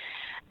education, and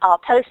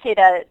posted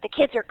the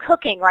kids are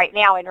cooking right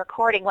now and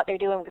recording what they're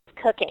doing with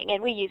cooking,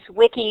 and we use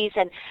wikis,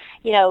 and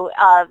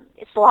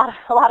it's a lot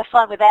of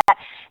fun with that.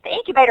 The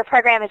incubator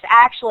program is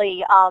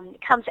actually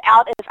comes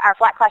out of our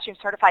Flat Classroom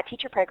Certified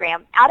Teacher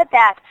program. Out of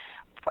that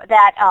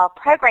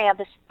program,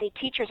 the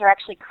teachers are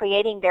actually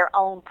creating their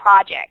own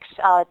projects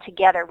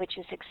together, which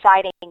is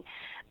exciting.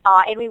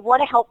 And we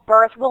want to help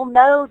birth. We'll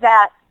know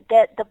that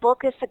the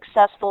book is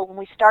successful when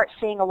we start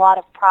seeing a lot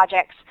of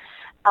projects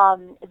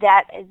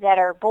that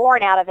are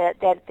born out of it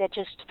that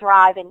just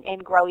thrive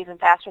and grow even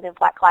faster than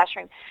Flat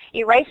Classroom.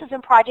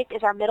 E-Racism Project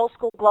is our middle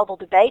school global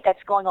debate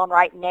that's going on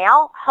right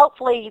now.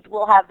 Hopefully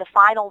we'll have the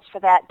finals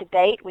for that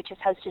debate, which is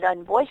hosted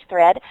on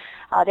VoiceThread.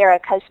 They're a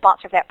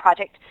co-sponsor of that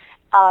project.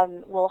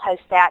 We'll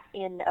host that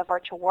in a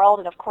virtual world,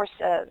 and of course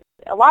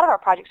a lot of our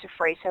projects are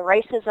free. So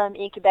Racism,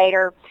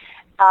 Incubator.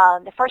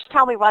 The first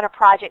time we run a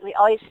project, we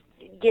always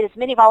get as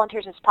many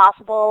volunteers as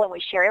possible, and we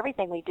share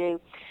everything we do.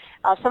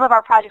 Some of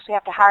our projects we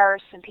have to hire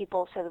some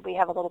people so that we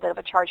have a little bit of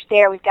a charge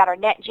there. We've got our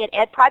NetGen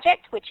Ed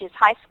project, which is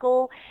high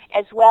school,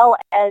 as well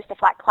as the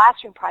Flat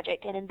Classroom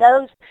project. And in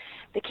those,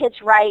 the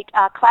kids write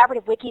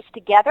collaborative wikis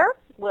together.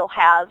 We'll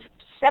have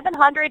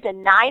 700 to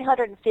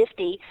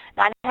 950.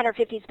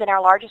 950 has been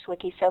our largest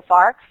wiki so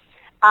far.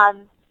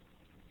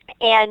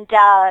 And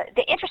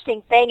the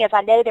interesting thing is,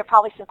 I know there are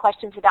probably some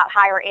questions about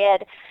higher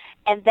ed,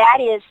 and that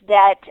is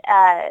that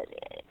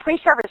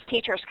pre-service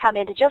teachers come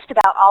into just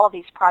about all of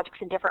these projects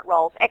in different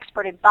roles,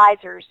 expert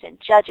advisors and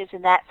judges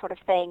and that sort of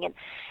thing.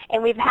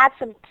 And we've had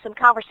some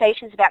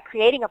conversations about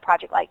creating a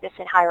project like this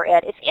in higher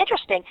ed. It's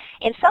interesting.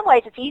 In some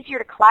ways, it's easier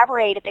to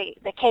collaborate at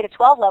the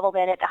K-12 level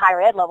than at the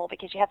higher ed level,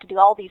 because you have to do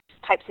all these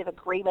types of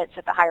agreements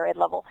at the higher ed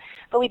level.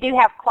 But we do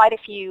have quite a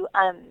few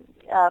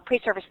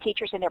pre-service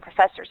teachers and their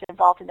professors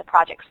involved in the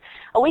projects.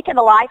 A Week in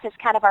the Life is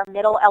kind of our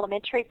middle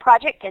elementary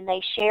project, and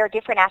they share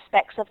different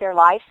aspects of their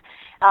life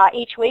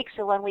each week.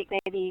 So one week may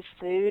be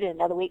food, and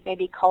another week may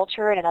be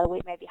culture, and another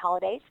week may be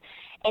holidays.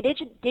 And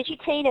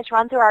DigiTeen is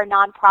run through our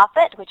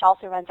nonprofit, which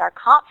also runs our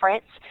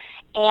conference,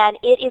 and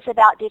it is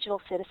about digital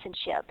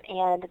citizenship.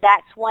 And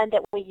that's one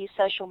that we use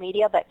social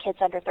media, but kids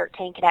under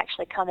 13 can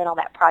actually come in on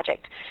that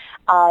project.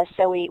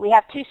 So we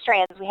have two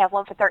strands. We have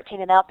one for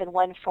 13 and up, and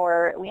one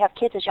for, we have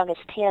kids as young as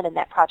 10 in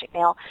that project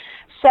now.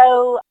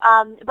 So,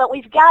 but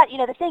we've got,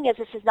 the thing is,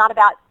 this is not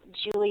about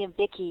Julie and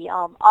Vicki.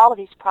 All of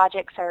these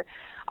projects are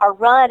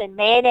run and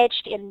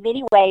managed in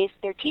many ways.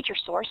 They're teacher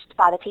sourced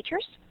by the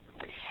teachers.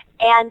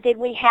 And then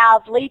we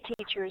have lead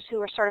teachers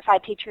who are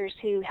certified teachers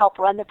who help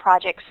run the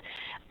projects.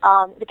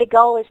 But the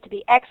goal is to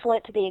be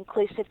excellent, to be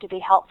inclusive, to be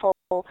helpful,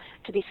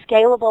 to be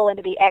scalable, and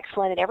to be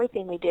excellent in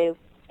everything we do,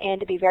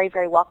 and to be very,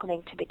 very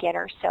welcoming to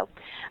beginners. So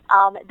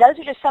those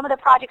are just some of the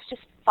projects.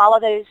 Just follow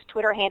those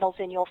Twitter handles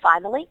and you'll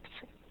find the links.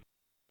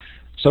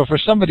 So for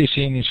somebody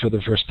seeing these for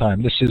the first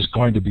time, this is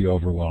going to be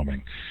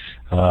overwhelming.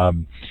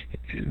 In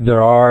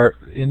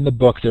the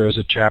book, there is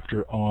a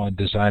chapter on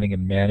designing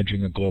and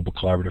managing a global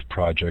collaborative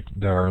project.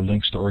 There are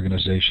links to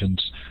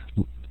organizations,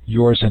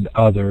 yours and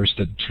others,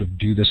 that sort of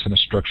do this in a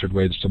structured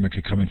way that someone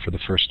could come in for the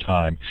first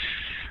time.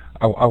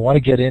 I want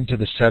to get into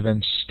the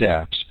 7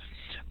 steps,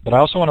 but I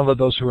also want to let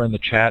those who are in the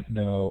chat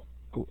know,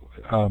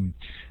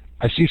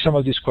 I see some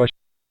of these questions.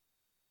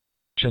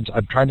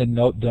 I'm trying to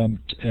note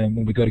them, and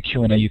when we go to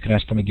Q&A, you can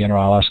ask them again, or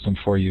I'll ask them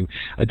for you.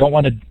 I don't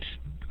want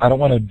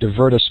to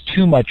divert us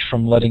too much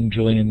from letting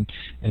Julian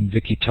and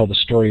Vicki tell the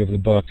story of the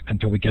book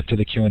until we get to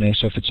the Q&A.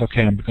 So if it's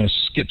okay, I'm going to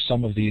skip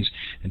some of these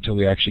until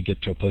we actually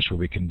get to a place where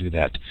we can do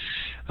that.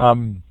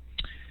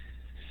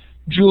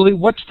 Julie,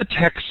 what's the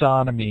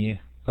taxonomy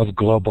of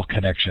global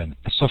connection?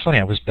 It's so funny.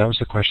 That was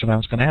the question I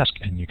was going to ask,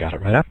 and you got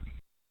it right up.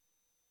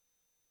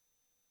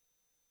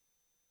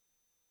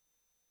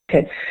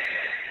 Okay.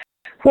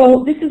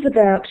 Well, this is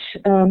about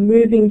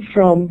moving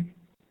from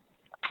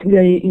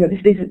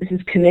this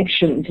is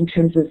connections in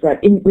terms of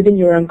within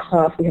your own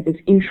class. We have this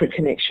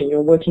intra-connection.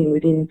 You're working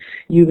within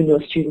you and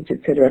your students,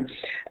 etc.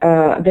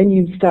 Then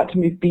you start to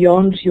move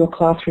beyond your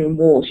classroom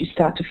walls. You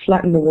start to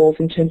flatten the walls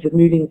in terms of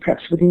moving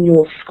perhaps within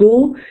your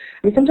school.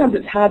 I mean, sometimes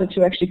it's harder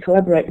to actually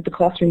collaborate with the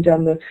classroom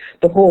down the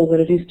hall than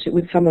it is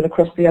with someone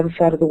across the other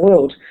side of the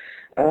world.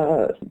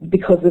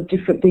 Because of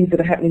different things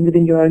that are happening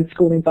within your own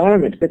school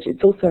environment. But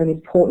it's also an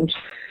important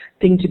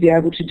thing to be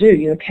able to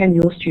do. Can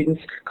your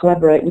students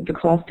collaborate with the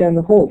class down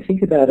the hall?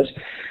 Think about it.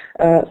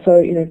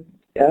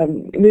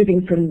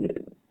 Moving from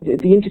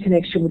the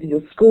interconnection with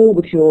your school,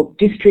 with your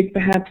district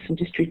perhaps, and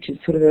district is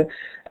sort of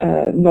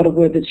not a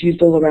word that's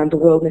used all around the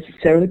world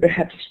necessarily,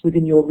 perhaps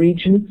within your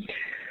region.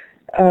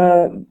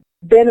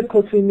 Then of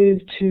course we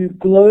move to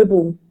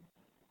global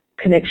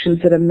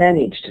connections that are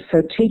managed,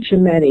 so teacher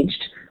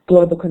managed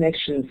global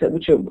connections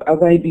which are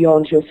way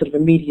beyond your sort of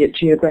immediate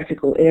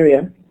geographical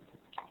area.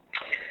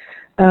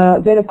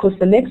 Then, of course,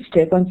 the next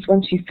step,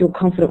 once you feel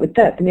confident with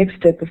that, the next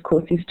step, of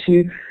course, is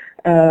to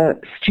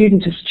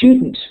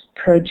student-to-student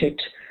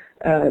project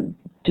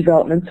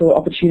developments or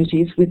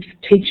opportunities with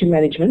teacher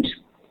management.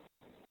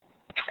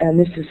 And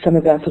this is some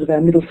of our sort of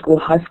our middle school,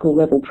 high school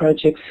level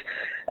projects.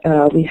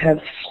 We have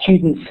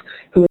students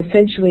who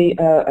essentially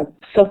are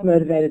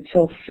self-motivated,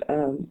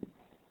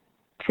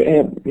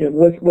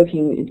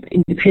 working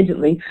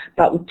independently,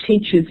 but with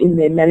teachers in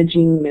there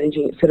managing,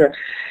 etc.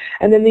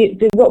 And then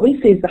what we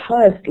see is the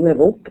highest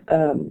level,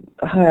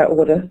 a higher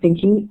order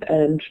thinking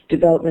and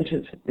development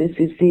of this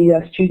is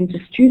the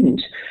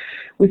student-to-student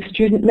with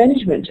student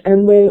management.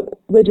 And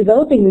we're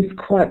developing this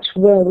quite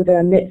well with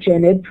our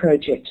NetGen Ed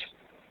project,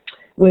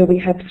 where we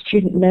have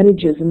student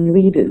managers and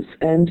leaders.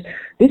 And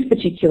this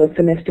particular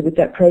semester with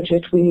that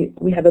project, we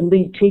have a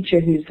lead teacher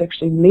who's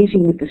actually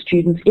meeting with the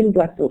students in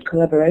Blackboard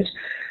Collaborate,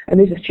 and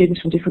these are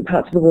students from different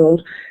parts of the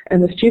world,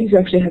 and the students are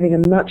actually having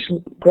a much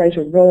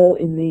greater role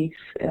in the,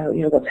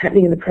 what's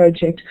happening in the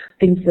project,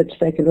 things that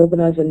they can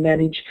organise and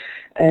manage,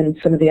 and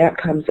some of the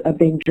outcomes are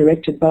being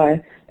directed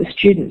by the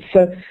students.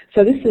 So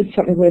this is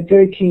something we're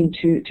very keen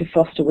to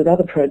foster with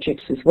other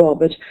projects as well.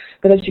 But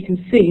as you can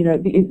see,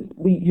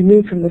 you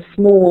move from the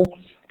small,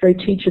 very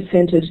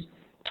teacher-centred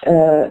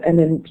and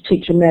then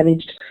teacher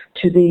managed,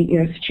 to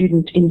the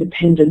student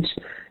independent,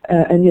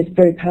 and yes,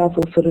 very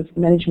powerful sort of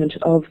management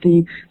of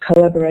the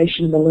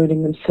collaboration and the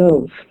learning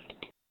themselves.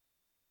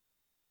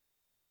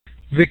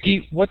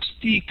 Vicki, what's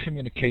the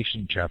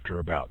communication chapter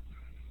about?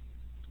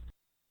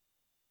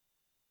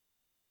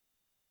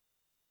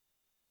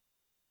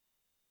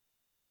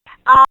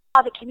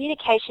 The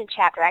communication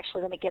chapter,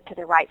 actually, let me get to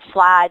the right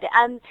slide.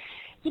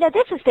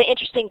 This is the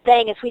interesting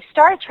thing, is we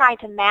started trying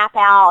to map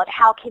out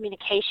how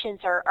communications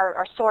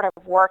are sort of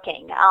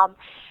working.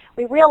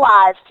 We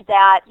realized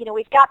that,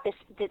 we've got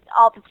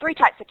all the three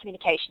types of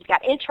communication. You've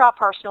got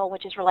intrapersonal,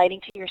 which is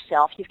relating to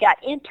yourself. You've got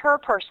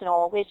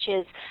interpersonal, which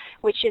is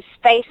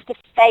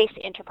face-to-face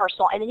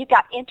interpersonal, and then you've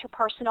got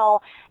interpersonal,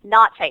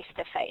 not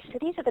face-to-face. So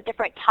these are the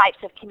different types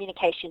of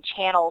communication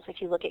channels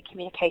if you look at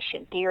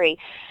communication theory.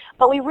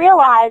 But we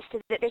realized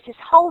that there's this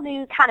whole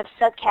new kind of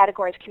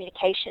subcategory of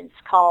communications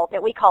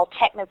that we call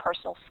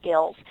technopersonal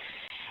skills.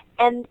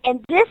 And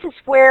this is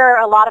where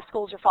a lot of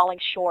schools are falling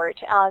short.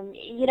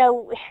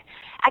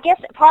 I guess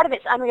part of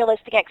it's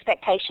unrealistic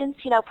expectations.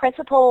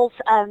 Principals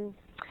and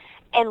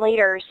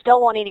leaders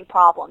don't want any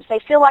problems. They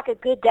feel like a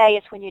good day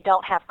is when you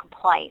don't have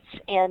complaints,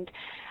 and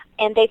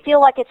they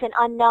feel like it's an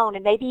unknown,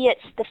 and maybe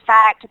it's the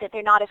fact that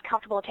they're not as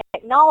comfortable with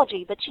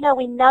technology. But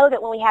we know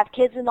that when we have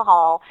kids in the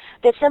hall,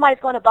 that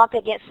somebody's going to bump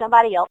against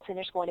somebody else, and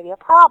there's going to be a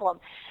problem.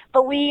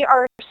 But we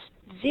are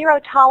zero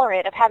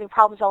tolerant of having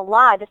problems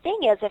online. The thing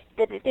is,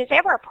 if there's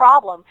ever a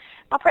problem,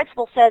 my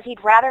principal says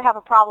he'd rather have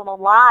a problem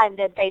online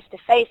than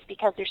face-to-face,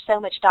 because there's so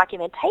much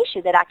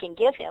documentation that I can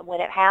give him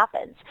when it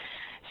happens.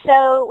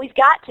 So we've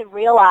got to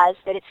realize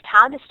that it's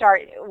time to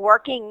start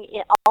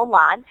working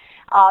online.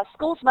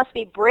 Schools must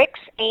be bricks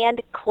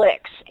and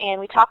clicks, and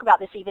we talk about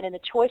this even in the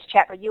choice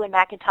chapter. You and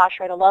McIntosh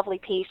wrote a lovely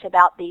piece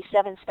about the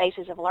 7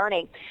 spaces of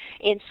learning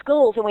in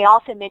schools, and we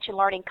also mentioned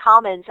learning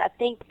commons. I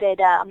think that,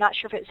 I'm not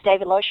sure if it was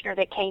David Lochner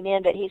that came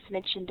in, but he's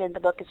mentioned in the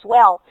book as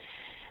well,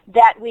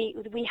 that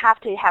we have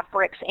to have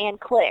bricks and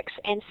clicks.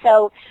 And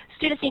so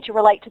students need to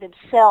relate to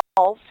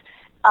themselves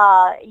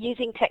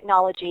using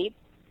technology.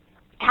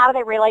 How do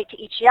they relate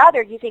to each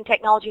other using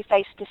technology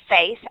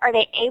face-to-face? Are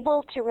they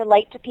able to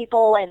relate to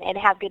people and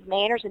have good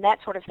manners and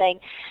that sort of thing?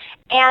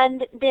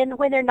 And then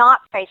when they're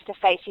not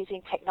face-to-face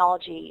using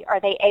technology, are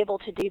they able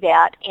to do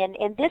that? And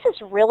this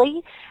is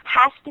really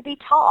has to be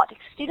taught.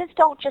 Students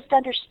don't just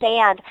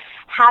understand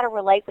how to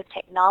relate with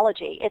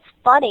technology. It's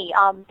funny,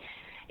 and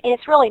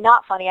it's really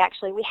not funny,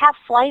 actually. We have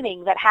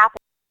flaming that happens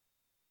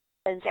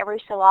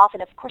every so often.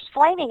 Of course,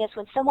 flaming is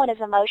when someone is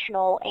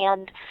emotional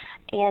and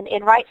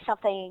writes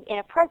something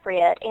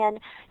inappropriate. And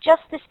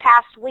just this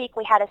past week,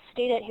 we had a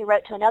student who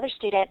wrote to another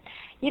student,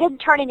 "You didn't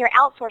turn in your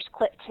outsource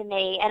clip to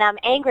me, and I'm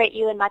angry at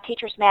you, and my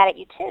teacher's mad at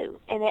you too."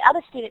 And the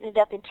other student ended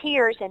up in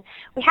tears, and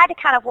we had to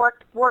kind of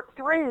work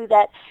through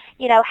that.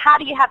 How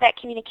do you have that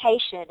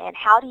communication, and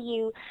how do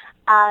you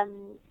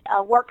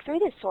work through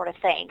this sort of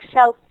thing?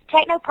 So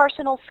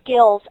technopersonal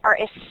skills are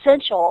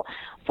essential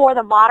for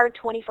the modern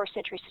 21st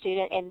century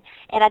student, and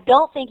I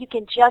don't think you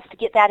can just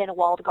get that in a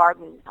walled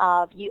garden.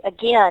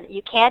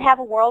 You can't have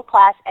a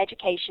world-class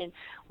education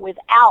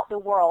without the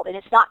world, and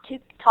it's not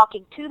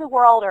talking to the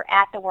world or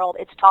at the world,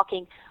 it's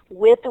talking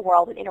with the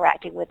world and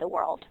interacting with the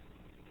world.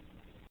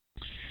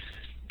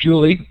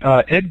 Julie,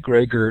 Ed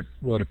Greger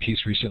wrote a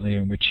piece recently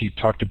in which he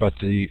talked about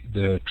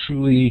the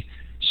truly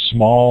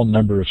small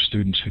number of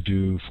students who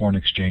do foreign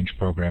exchange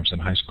programs in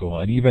high school,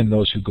 and even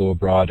those who go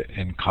abroad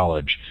in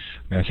college.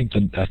 I think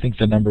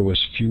the number was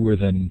fewer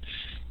than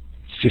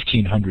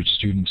 1,500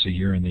 students a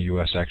year in the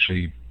U.S.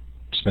 actually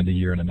spend a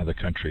year in another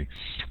country.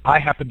 I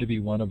happen to be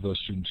one of those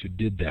students who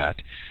did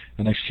that,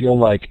 and I feel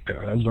like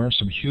I learned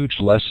some huge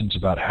lessons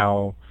about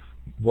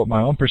what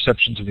my own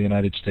perceptions of the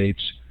United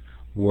States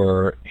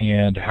were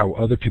and how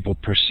other people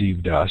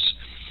perceived us,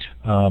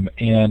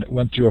 and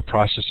went through a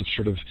process of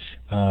sort of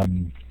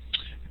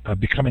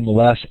becoming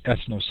less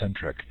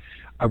ethnocentric.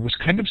 I was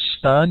kind of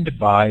stunned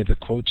by the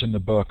quotes in the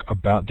book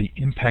about the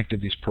impact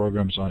of these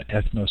programs on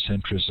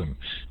ethnocentrism.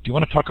 Do you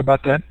want to talk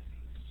about that?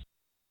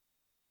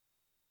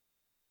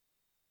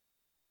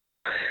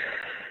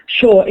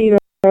 Sure,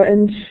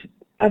 and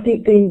I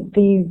think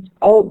the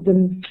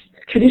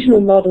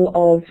traditional model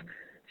of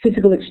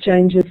physical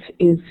exchanges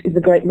is a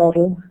great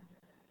model,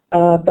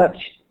 but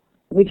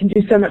we can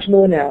do so much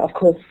more now, of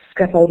course,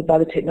 scaffolded by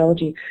the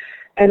technology.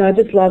 And I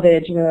just love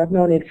Ed. I've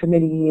known Ed for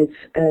many years,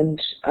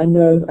 and I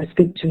know I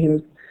speak to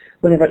him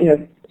whenever,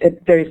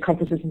 at various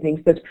conferences and things.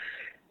 But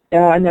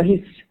I know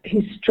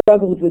he's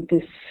struggled with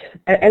this,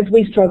 as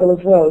we struggle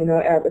as well.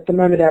 At the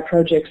moment our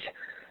projects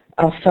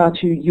are far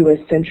too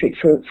US-centric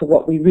for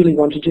what we really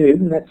want to do,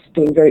 and that's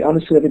being very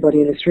honest with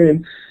everybody in this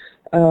room.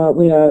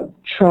 We are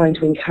trying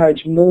to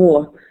encourage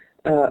more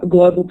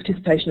global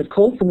participation, of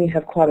course, and we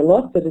have quite a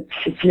lot, but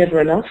it's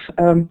never enough.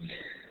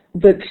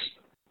 But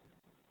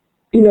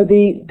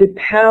the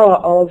power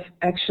of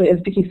actually, as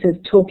Vicki says,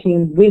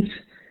 talking with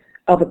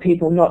other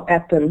people, not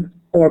at them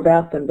or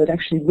about them, but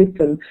actually with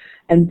them,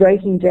 and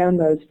breaking down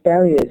those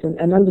barriers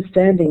and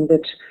understanding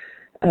that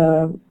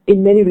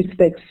in many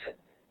respects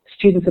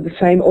students are the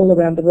same all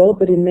around the world,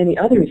 but in many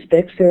other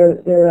respects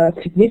there are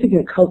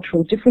significant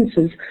cultural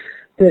differences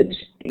that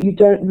you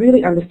don't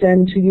really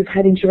understand until you've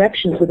had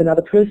interactions with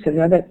another person.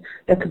 Now that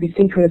could be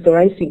synchronous or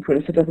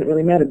asynchronous, it doesn't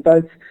really matter.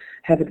 Both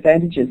have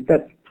advantages,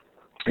 but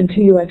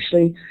until you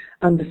actually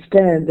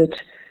understand that,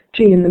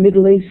 gee, in the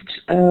Middle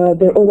East,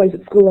 they're always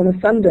at school on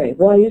a Sunday.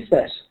 Why is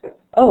that?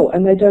 Oh,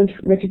 and they don't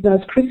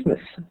recognise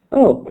Christmas.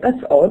 Oh,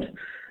 that's odd.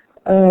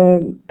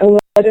 Oh,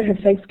 they don't have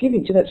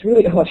Thanksgiving. Gee, that's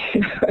really odd.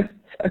 You know?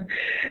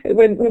 So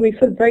when we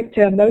sort of break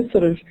down those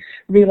sort of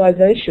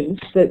realisations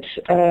that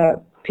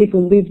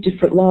people live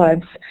different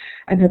lives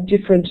and have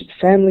different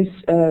family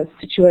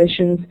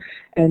situations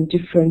and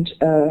different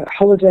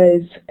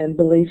holidays and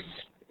beliefs,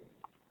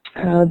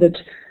 that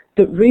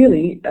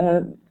really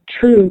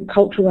true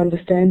cultural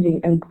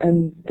understanding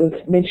and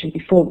as mentioned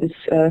before, this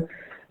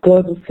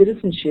global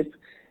citizenship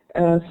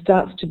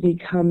starts to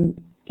become,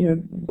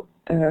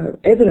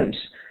 evident.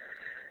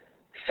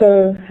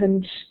 So,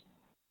 and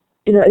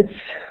it's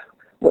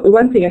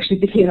one thing actually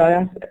Vicki and I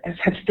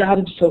have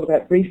started to talk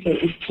about briefly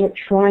is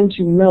trying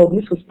to meld,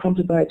 and this was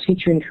prompted by a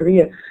teacher in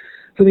Korea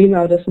who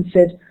emailed us and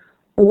said,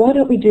 well, why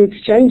don't we do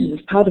exchanges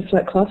as part of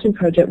Flat Classroom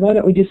Project? Why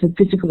don't we do some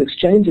physical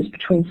exchanges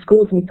between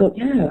schools? And we thought,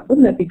 yeah,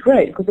 wouldn't that be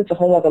great? Because that's a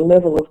whole other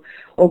level of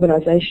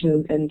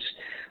organisation and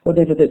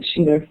whatever that,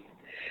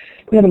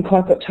 we haven't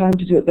quite got time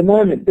to do at the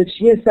moment. But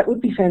yes, that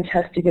would be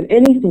fantastic. And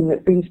anything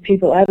that brings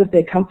people out of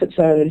their comfort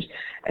zone.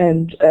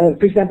 And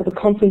for example, the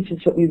conferences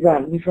that we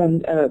run. We've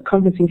run a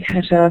conference in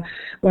Qatar,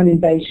 one in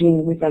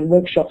Beijing. We've run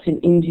workshops in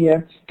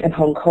India and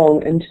Hong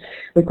Kong. And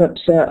we've got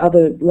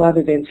other live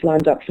events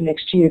lined up for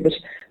next year.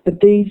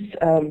 But these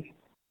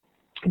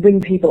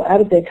bring people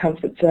out of their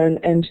comfort zone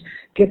and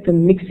get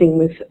them mixing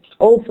with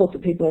all sorts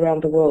of people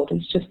around the world.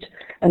 It's just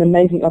an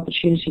amazing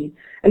opportunity.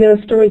 And there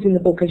are stories in the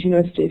book, as you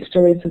know, Steve,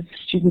 stories of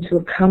students who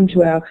have come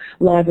to our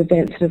live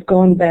events and have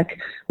gone back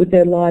with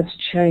their lives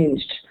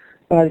changed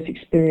by this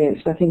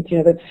experience. And I think,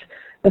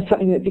 that's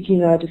something that Vicki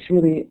and I just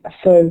really are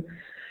so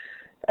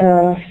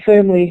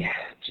firmly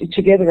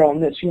together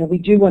on, that, we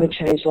do want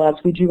to change lives.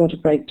 We do want to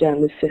break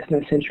down this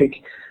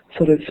ethnocentric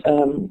sort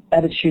of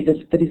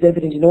attitude that is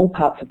evident in all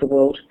parts of the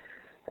world,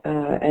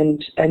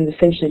 and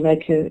essentially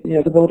make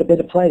the world a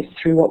better place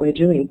through what we're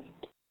doing.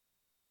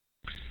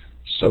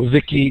 So,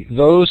 Vicki,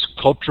 those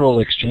cultural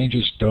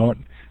exchanges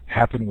don't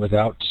happen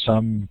without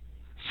some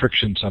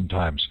friction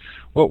sometimes.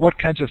 What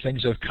kinds of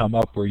things have come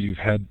up where you've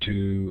had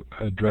to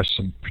address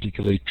some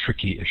particularly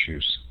tricky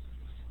issues?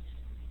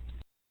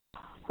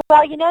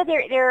 Well,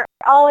 there are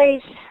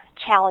always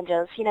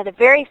challenges. The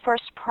very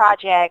first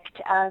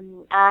project,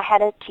 I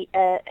had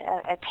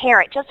a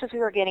parent, just as we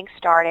were getting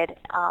started,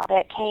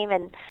 that came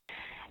and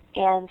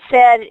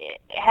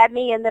had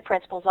me in the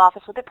principal's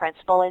office with the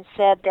principal and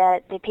said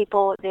that the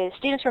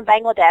students from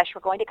Bangladesh were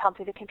going to come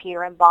through the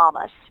computer and bomb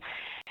us.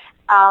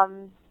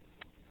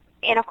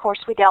 And of course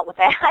we dealt with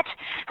that.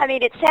 I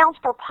mean, it sounds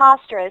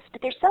preposterous,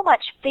 but there's so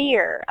much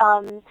fear.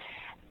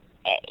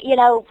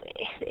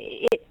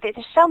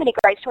 There's so many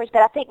great stories,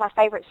 but I think my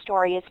favorite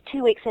story is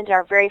 2 weeks into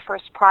our very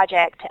first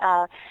project,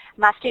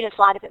 my students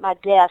lined up at my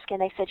desk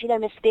and they said,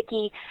 Miss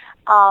Vicki,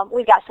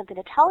 we've got something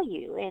to tell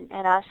you.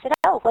 And I said,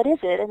 oh, what is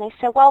it? And they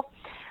said, well,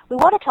 we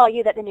want to tell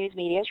you that the news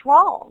media is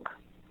wrong.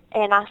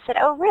 And I said,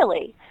 oh,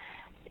 really?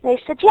 They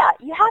said, yeah,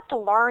 you have to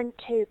learn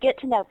to get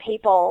to know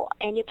people,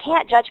 and you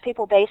can't judge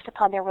people based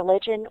upon their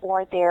religion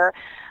or their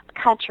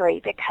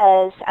country,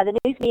 because the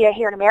news media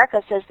here in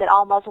America says that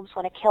all Muslims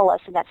want to kill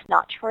us, and that's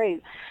not true.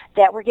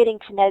 That we're getting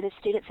to know the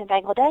students in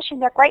Bangladesh, and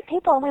they're great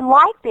people, and we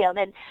like them,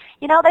 and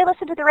they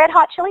listen to the Red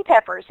Hot Chili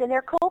Peppers, and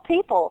they're cool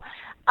people.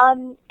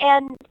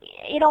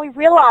 We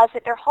realized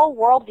that their whole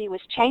worldview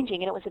was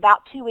changing, and it was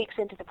about 2 weeks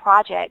into the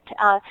project.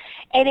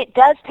 And it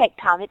does take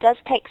time. It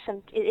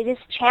is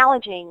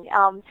challenging.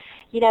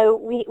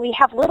 We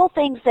have little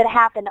things that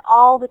happen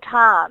all the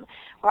time.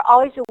 We're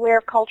always aware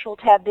of cultural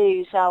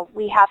taboos.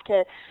 We have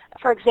to,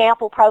 for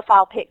example,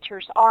 profile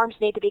pictures. Arms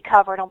need to be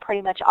covered on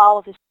pretty much all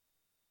of the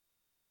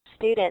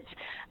students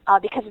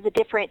because of the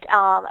different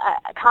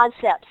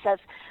concepts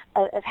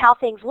of how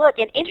things look.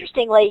 And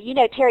interestingly,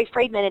 Terry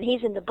Friedman, and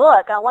he's in the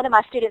book, one of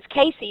my students,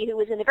 Casey, who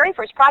was in the very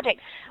first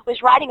project,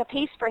 was writing a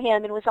piece for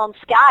him and was on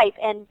Skype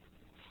and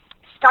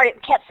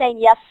kept saying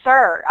yes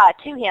sir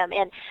to him,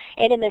 and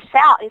in the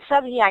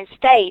southern United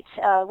States,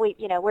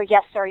 we're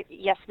yes sir,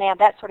 yes ma'am,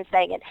 that sort of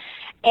thing,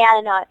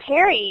 and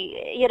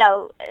Terry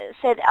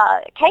said,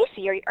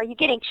 Casey, are you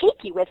getting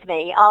cheeky with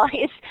me?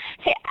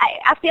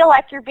 I feel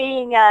like you're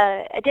being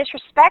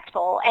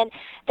disrespectful. And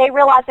they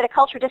realized that a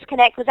cultural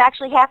disconnect was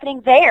actually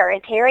happening there,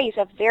 and Terry's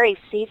a very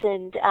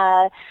seasoned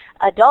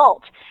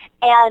adult,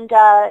 and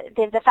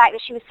the fact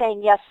that she was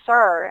saying yes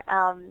sir,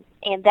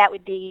 and that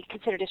would be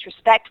considered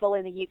disrespectful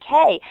in the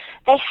UK,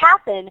 they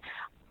happen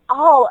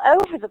all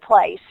over the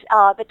place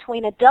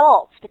between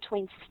adults,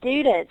 between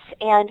students,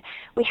 and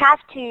we have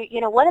to,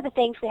 one of the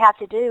things we have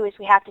to do is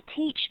we have to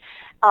teach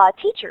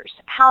teachers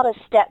how to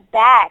step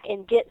back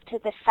and get to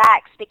the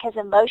facts, because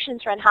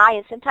emotions run high,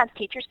 and sometimes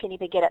teachers can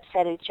even get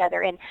upset at each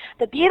other. And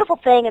the beautiful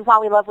thing, and why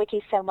we love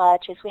Wiki so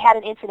much, is we had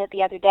an incident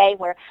the other day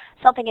where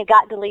something had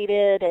gotten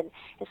deleted and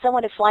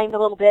someone had flamed a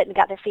little bit and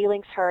got their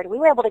feelings hurt. We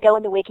were able to go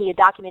in the Wiki and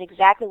document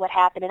exactly what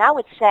happened, and I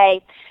would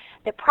say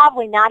that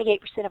probably 98%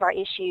 of our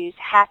issues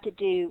have to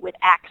do with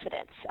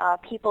accidents,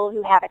 people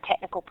who have a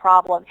technical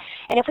problem.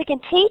 And if we can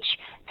teach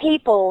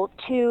people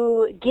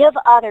to give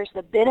others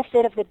the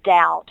benefit of the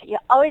doubt, you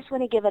always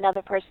want to give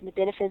another person the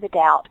benefit of the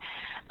doubt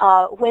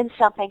when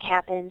something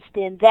happens,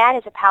 then that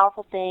is a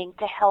powerful thing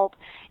to help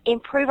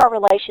improve our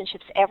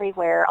relationships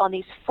everywhere on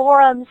these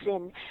forums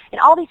and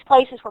all these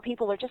places where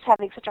people are just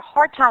having such a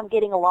hard time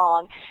getting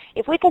along.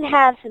 If we can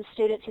have some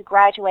students who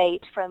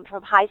graduate from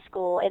high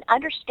school and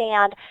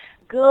understand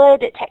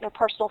good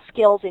technopersonal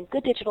skills and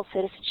good digital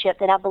citizenship,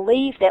 then I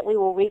believe that we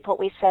will reap what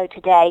we sow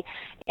today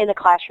in the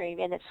classroom.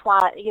 And that's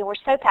why we're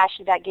so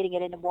passionate about getting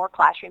it into more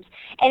classrooms.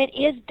 And it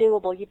is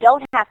doable. You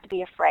don't have to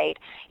be afraid.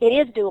 It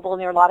is doable, and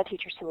there are a lot of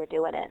teachers who are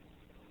doing it.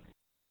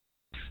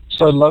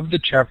 So I love the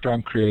chapter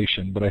on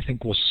creation, but I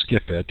think we'll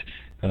skip it.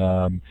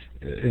 And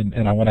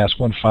I want to ask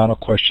one final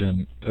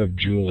question of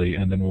Julie,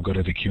 and then we'll go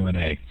to the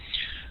Q&A.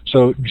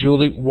 So,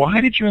 Julie,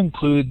 why did you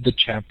include the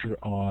chapter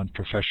on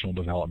professional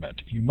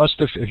development? You must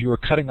have, if you were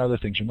cutting other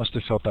things, you must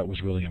have felt that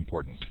was really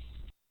important.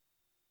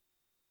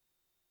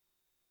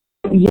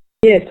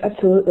 Yes,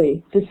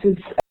 absolutely. This is,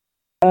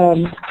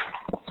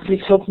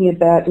 we're talking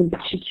about, in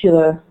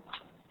particular,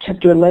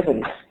 Chapter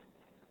 11,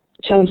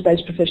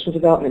 Challenge-Based Professional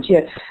Development.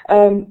 Yeah.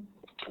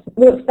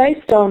 Well, it's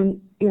based on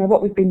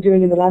what we've been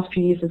doing in the last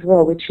few years as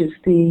well, which is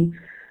the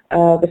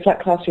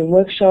Flat Classroom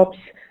workshops,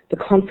 the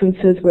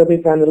conferences where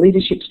we've run the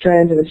leadership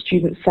strand and the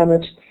student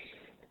summit,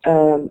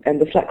 and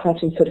the Flat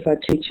Classroom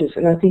certified teachers.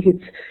 And I think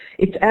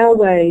it's our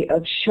way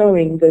of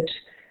showing that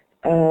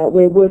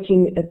we're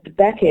working at the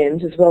back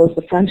end as well as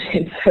the front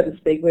end, so to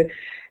speak.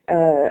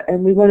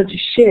 And we wanted to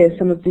share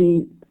some of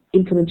the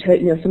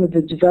implementation, some of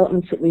the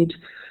developments that we're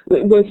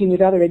working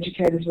with other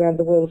educators around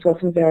the world as well.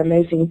 Some of our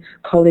amazing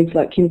colleagues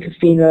like Kim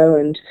Cofino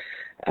and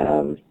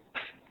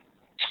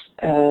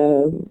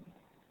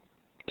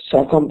so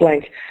I've gone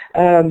blank.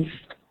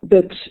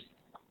 But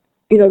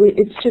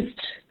it's just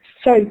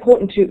so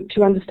important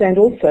to understand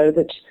also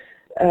that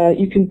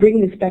you can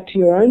bring this back to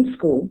your own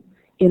school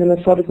in a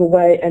methodical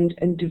way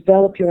and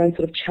develop your own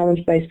sort of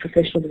challenge-based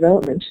professional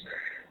development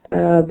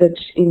that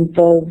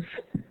involves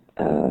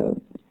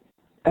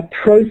a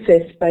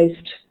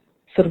process-based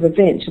sort of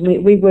event. And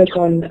we work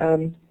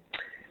on,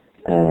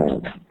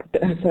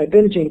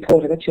 Bernard Jean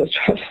Porter, that's what I was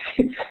trying to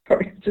say,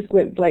 sorry, just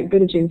went blank.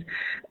 Bernard Jean's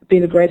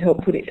been a great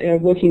help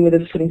working with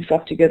us, putting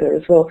stuff together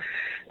as well.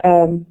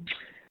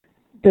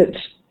 But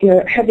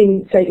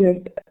having,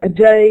 say, a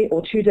day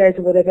or 2 days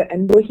or whatever,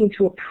 and working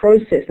through a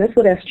process. That's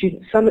what our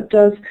Student Summit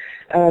does,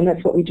 and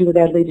that's what we do with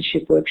our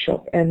leadership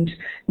workshop, and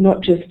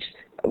not just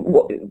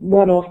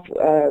one-off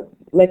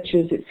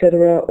lectures,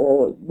 etc.,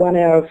 or 1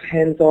 hour of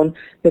hands-on,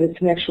 but it's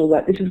an actual,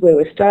 this is where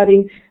we're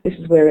starting, this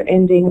is where we're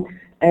ending,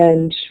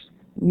 and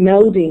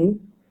melding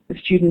the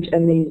student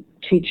and the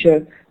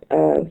teacher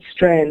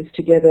strands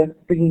together,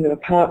 bringing them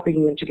apart,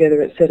 bringing them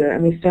together, etc.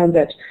 And we found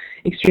that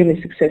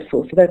extremely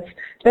successful. So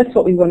that's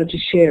what we wanted to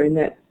share in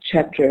that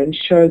chapter, and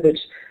show that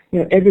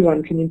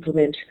everyone can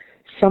implement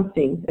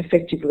something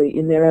effectively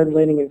in their own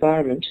learning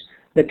environment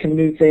that can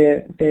move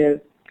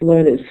their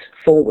learners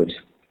forward.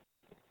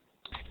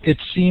 It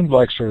seemed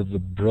like sort of the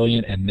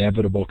brilliant,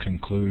 inevitable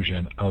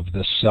conclusion of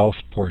the self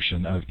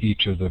portion of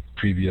each of the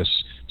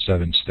previous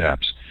 7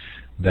 steps.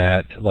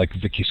 That, like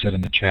Vicki said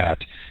in the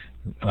chat,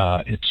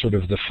 it's sort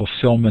of the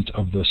fulfillment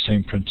of those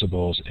same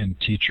principles in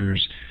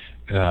teachers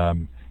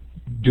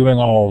doing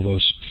all of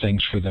those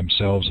things for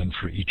themselves and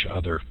for each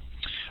other.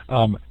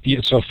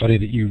 It's so funny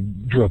that you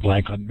drew a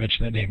blank on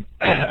mentioning that name,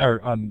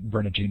 or on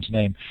Bernard Jean's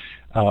name.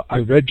 I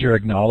read your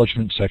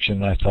acknowledgement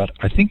section and I thought,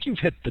 I think you've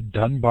hit the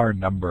Dunbar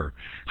number.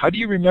 How do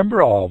you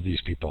remember all of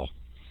these people?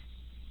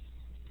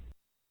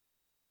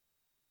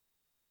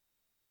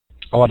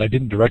 Oh, and I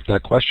didn't direct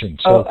that question.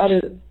 So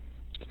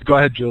go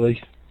ahead,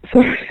 Julie.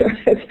 Sorry.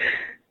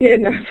 Yeah,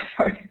 no,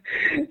 sorry.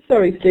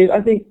 Sorry, Steve.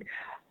 I think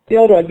the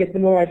older I get, the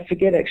more I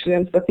forget, actually.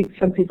 I think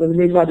some people in the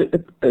room might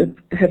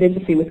have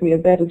empathy with me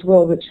of that as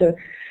well. But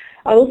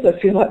I also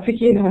feel like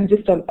Vicki and I have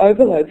just done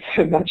overload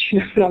so much,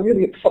 and I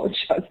really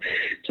apologise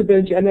to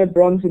Bernard Jean. I know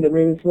Bron's in the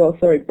room as well.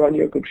 Sorry, Bron,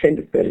 you're a good friend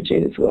of Bernard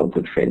Jean as well.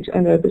 Good friend, I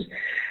know. But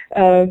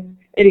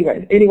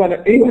anyway, anyone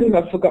who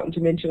I've forgotten to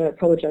mention, I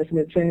apologise in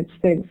advance.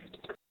 Thanks.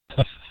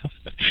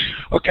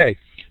 Okay,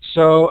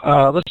 so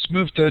let's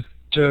move to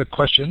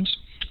questions.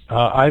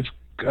 I've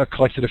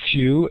collected a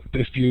few.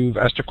 If you've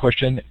asked a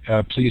question,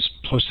 please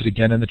post it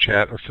again in the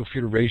chat, or feel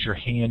free to raise your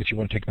hand if you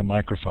want to take the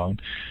microphone.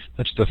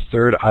 That's the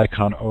third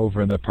icon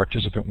over in the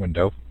participant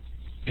window.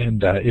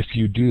 And if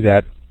you do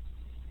that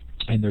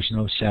and there's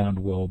no sound,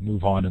 we'll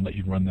move on and let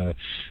you run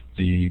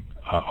the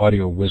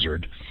audio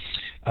wizard.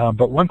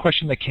 But one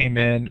question that came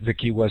in,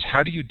 Vicki, was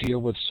how do you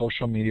deal with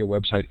social media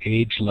website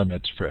age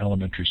limits for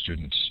elementary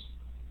students?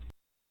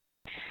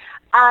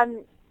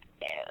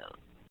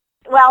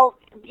 Well,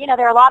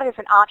 there are a lot of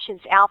different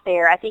options out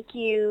there. I think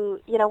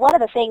one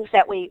of the things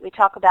that we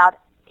talk about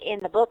in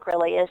the book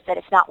really is that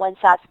it's not one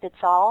size fits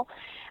all.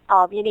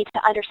 You need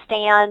to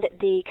understand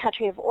the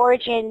country of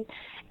origin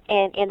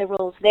and the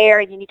rules there,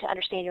 and you need to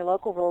understand your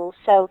local rules.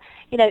 So,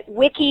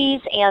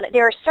 wikis, and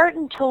there are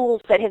certain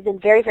tools that have been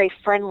very, very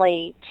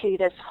friendly to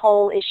this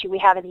whole issue we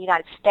have in the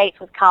United States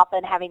with COPPA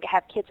and having to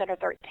have kids under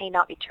 13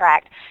 not be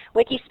tracked.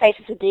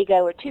 Wikispaces and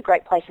Digo are two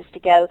great places to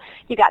go.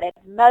 You've got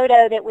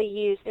Edmodo that we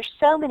use. There's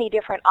so many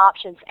different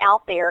options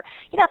out there.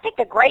 I think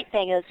the great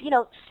thing is,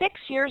 6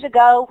 years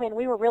ago when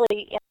we were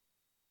really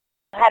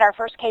had our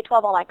first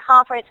K-12 online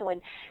conference and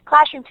when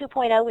Classroom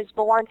 2.0 was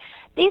born,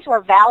 these were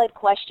valid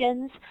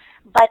questions.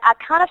 But I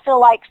kind of feel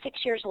like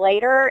 6 years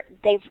later,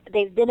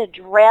 they've been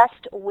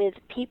addressed with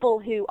people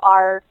who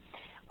are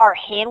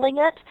handling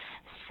it.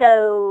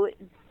 So,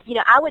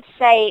 I would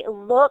say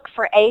look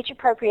for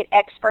age-appropriate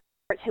experts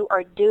who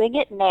are doing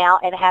it now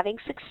and having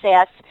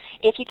success.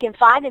 If you can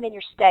find them in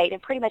your state,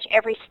 and pretty much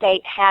every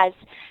state has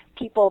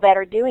people that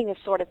are doing this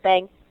sort of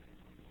thing,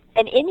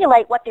 and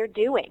emulate what they're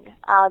doing.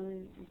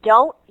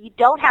 You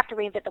don't have to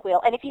reinvent the wheel.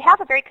 And if you have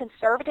a very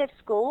conservative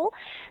school,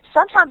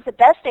 sometimes the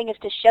best thing is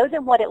to show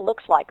them what it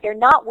looks like. They're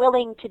not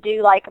willing to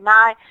do like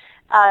my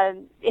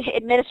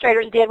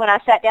administrators did when I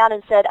sat down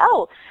and said,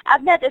 oh,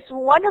 I've met this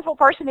wonderful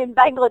person in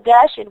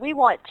Bangladesh and we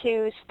want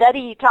to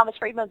study Thomas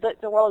Friedman's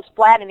book, The World is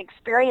Flat, and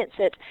experience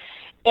it.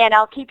 And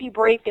I'll keep you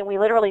briefed, and we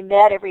literally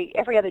met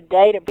every other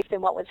day to brief them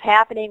what was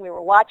happening. We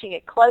were watching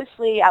it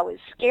closely. I was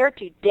scared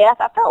to death.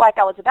 I felt like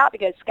I was about to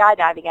go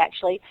skydiving,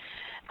 actually.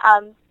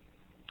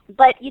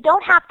 But you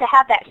don't have to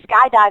have that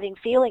skydiving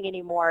feeling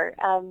anymore.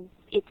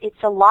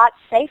 It's a lot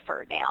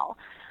safer now.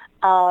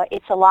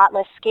 It's a lot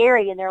less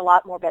scary, and there are a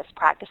lot more best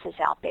practices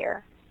out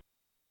there.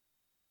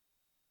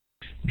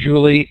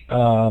 Julie,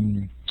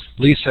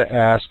 Lisa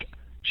asked,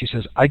 she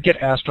says, I get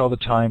asked all the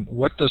time,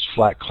 what does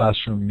flat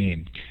classroom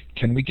mean?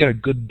 Can we get a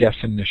good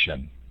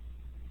definition?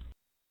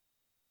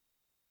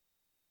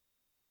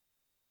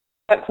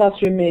 Flat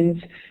classroom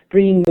means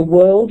bringing the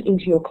world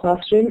into your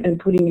classroom and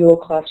putting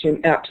your classroom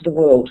out to the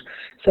world.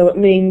 So it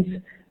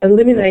means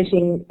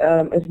eliminating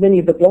as many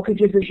of the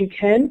blockages as you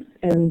can.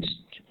 And,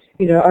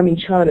 I'm in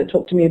China.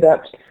 Talk to me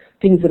about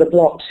things that are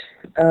blocked.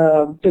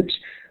 But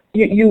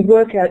you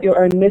work out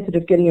your own method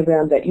of getting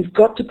around that. You've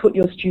got to put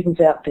your students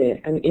out there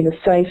and in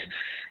a safe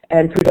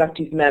and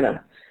productive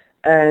manner.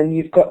 And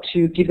you've got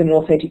to give them an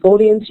authentic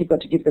audience, you've got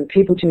to give them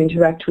people to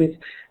interact with,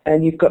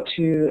 and you've got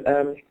to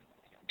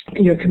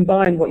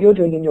combine what you're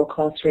doing in your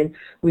classroom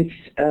with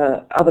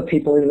other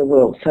people in the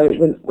world. So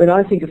when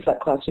I think of flat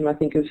classroom, I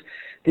think of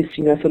this,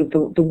 sort of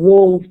the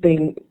walls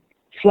being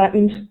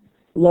flattened,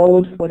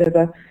 lowered,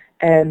 whatever,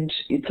 and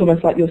it's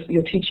almost like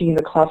you're teaching in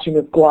a classroom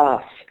of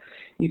glass.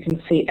 You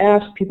can see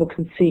out, people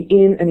can see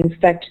in, and in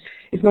fact,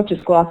 it's not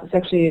just glass, it's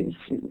actually,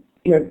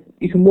 you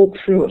can walk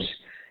through it.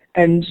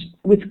 And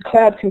with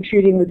cloud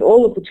computing, with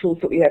all of the tools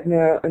that we have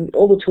now, and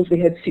all the tools we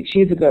had 6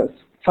 years ago,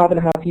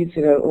 5.5 years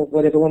ago, or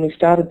whatever, when we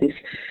started this,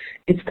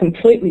 it's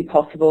completely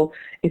possible.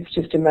 It's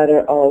just a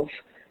matter of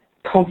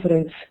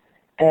confidence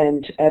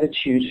and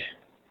attitude,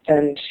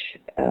 and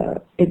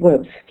it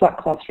works. Flat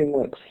classroom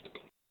works.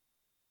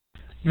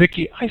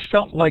 Vicki, I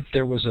felt like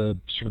there was a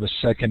sort of a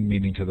second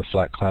meaning to the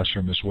flat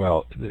classroom as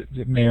well.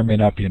 It may or may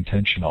not be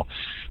intentional,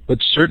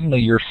 but certainly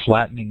you're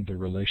flattening the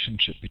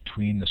relationship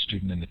between the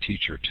student and the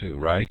teacher too,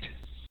 right?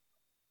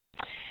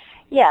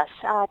 Yes,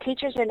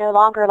 teachers are no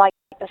longer like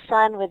the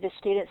sun with the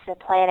students and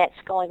planets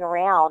going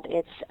around.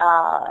 It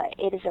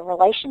is a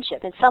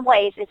relationship. In some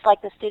ways, it's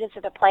like the students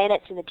are the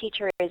planets and the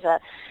teacher is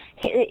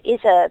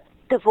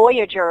the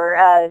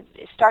Voyager,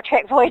 Star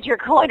Trek Voyager,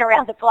 going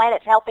around the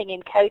planets, helping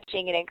and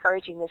coaching and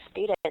encouraging the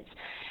students.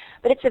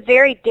 But it's a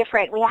very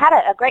different, we had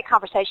a great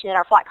conversation in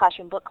our Flat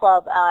Classroom Book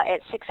Club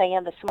at 6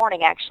 a.m. this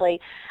morning,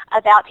 actually,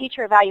 about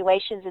teacher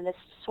evaluations and this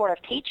sort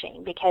of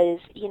teaching, because,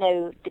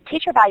 the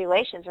teacher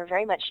evaluations are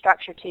very much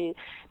structured to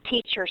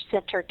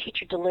teacher-centered,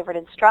 teacher-delivered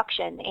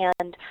instruction,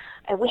 and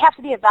we have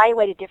to be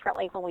evaluated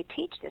differently when we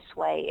teach this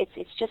way.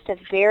 It's just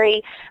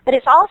but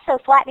it's also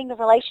flattening the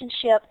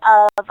relationship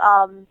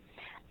of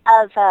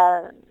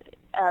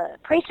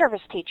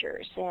pre-service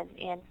teachers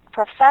and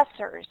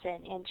professors,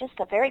 and just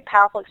a very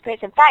powerful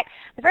experience. In fact,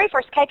 the very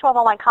first K-12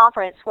 online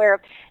conference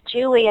where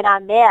Julie and I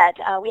met,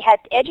 we had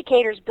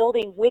educators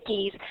building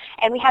wikis,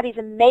 and we had these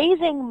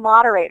amazing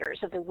moderators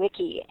of the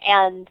wiki,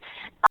 and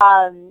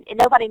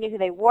nobody knew who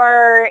they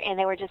were, and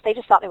they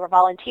just thought they were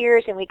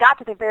volunteers, and we got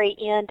to the very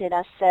end, and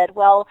I said,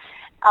 well,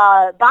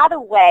 by the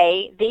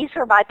way, these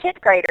are my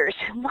 10th graders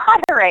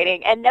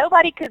moderating, and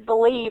nobody could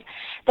believe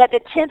that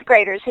the 10th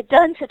graders had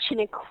done such an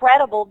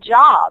incredible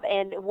job.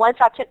 And once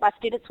I took my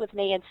students with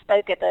me and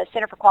spoke at the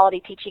Center for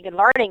Quality Teaching and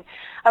Learning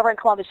over in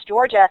Columbus,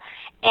 Georgia,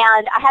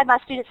 and I had my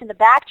students in the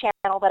back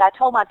channel, but I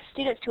told my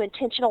students to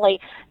intentionally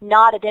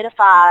not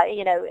identify,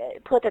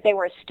 put that they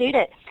were a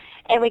student.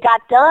 And we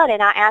got done,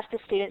 and I asked the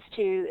students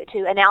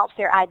to announce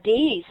their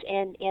IDs,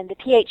 and the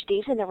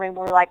PhDs in the room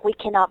were like, we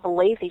cannot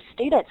believe these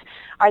students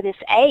are this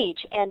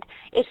age. And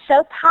it's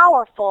so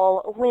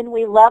powerful when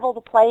we level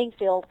the playing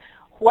field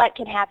what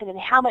can happen and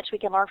how much we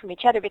can learn from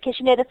each other, because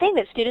the thing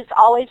that students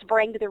always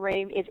bring to the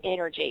room is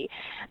energy,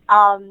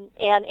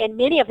 and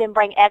many of them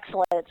bring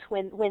excellence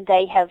when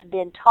they have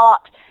been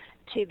taught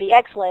to be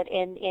excellent,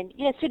 and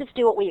students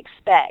do what we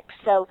expect.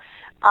 So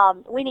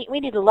we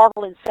need to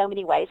level in so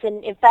many ways,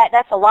 and in fact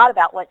that's a lot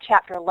about what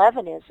Chapter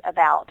 11 is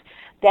about,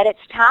 that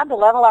it's time to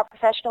level our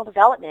professional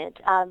development.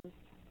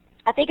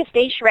 I think as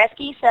Steve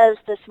Sharesky says,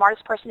 the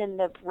smartest person in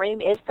the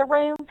room is the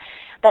room,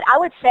 but I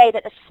would say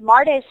that the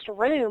smartest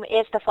room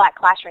is the flat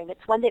classroom.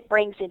 It's one that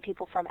brings in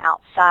people from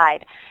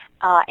outside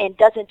and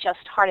doesn't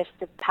just harness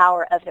the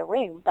power of the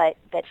room, but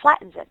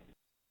flattens it.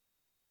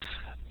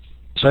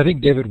 So I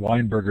think David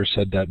Weinberger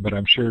said that, but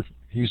I'm sure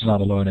he's not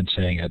alone in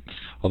saying it,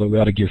 although we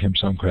ought to give him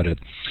some credit.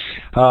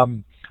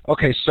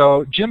 Okay,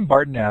 so Jim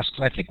Barton asks,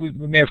 and I think we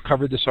may have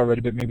covered this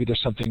already, but maybe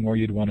there's something more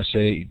you'd want to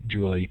say,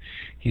 Julie.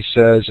 He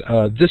says,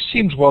 this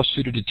seems well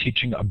suited to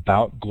teaching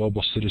about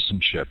global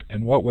citizenship.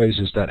 In what ways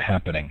is that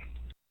happening?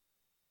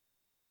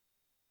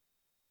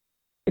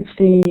 It's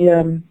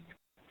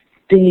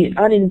the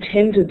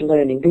unintended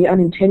learning, the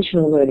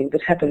unintentional learning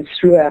that happens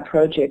through our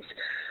projects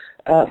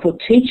for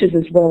teachers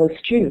as well as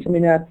students. I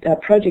mean, our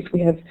projects,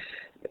 we have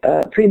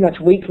pretty much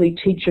weekly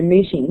teacher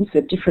meetings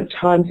at different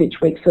times each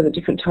week, so that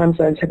different time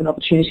zones have an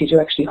opportunity to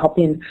actually hop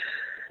in.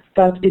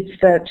 But it's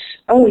that,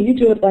 oh, you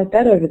do it like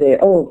that over there.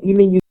 Oh, you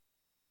mean you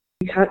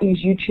can't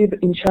use YouTube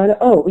in China?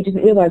 Oh, we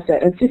didn't realize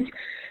that. And it's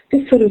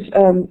this sort of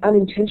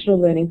unintentional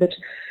learning, but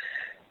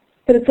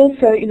it's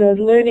also,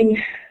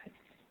 learning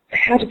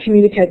how to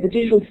communicate the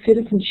digital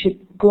citizenship,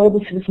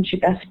 global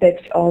citizenship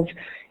aspects of,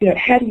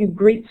 how do you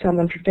greet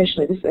someone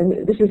professionally?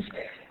 This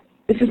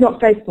is not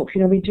Facebook.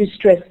 We do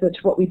stress that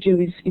what we do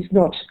is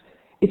not,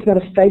 it's not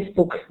a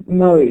Facebook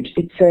mode.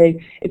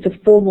 It's a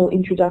formal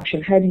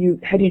introduction. How do you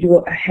do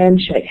a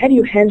handshake? How do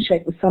you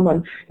handshake with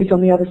someone who's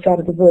on the other side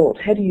of the world?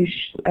 How do you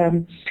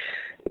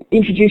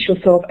introduce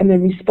yourself and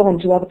then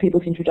respond to other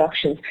people's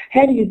introductions?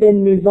 How do you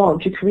then move on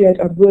to create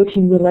a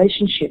working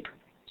relationship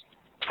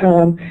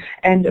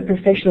and a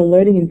professional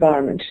learning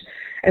environment?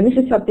 And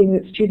this is something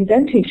that students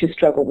and teachers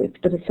struggle with,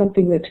 but it's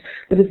something that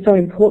is so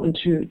important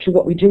to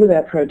what we do with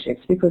our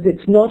projects, because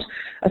it's not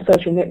a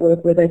social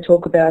network where they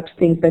talk about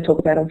things they talk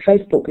about on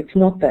Facebook. It's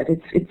not that.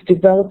 It's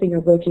developing a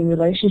working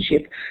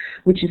relationship,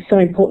 which is so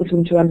important for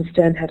them to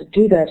understand how to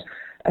do that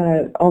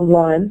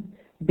online,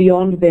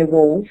 beyond their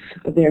walls,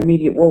 their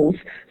immediate walls,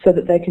 so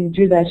that they can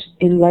do that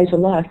in later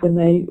life when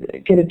they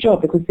get a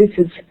job, because this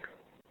is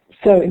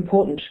so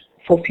important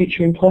for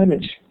future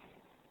employment.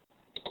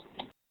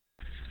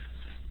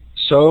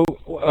 So,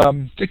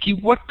 Vicki,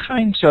 what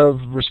kinds of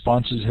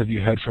responses have you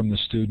had from the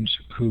students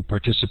who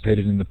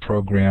participated in the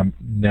program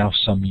now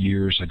some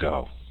years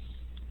ago?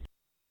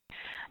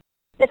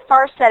 The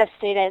first set of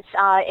students,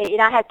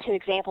 I have two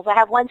examples. I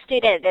have one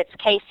student that's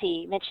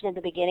Casey, mentioned in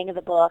the beginning of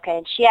the book,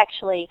 and she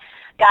actually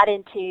got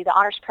into the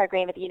honors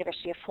program at the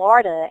University of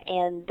Florida,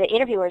 and the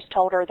interviewers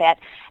told her that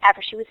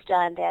after she was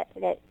done that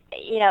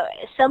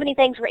so many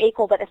things were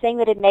equal, but the thing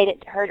that had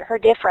made her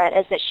different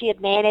is that she had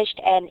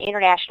managed an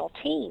international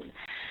team.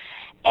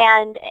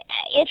 And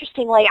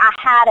interestingly, I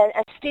had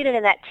a student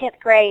in that 10th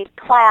grade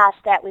class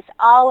that was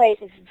always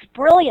a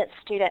brilliant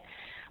student,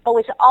 but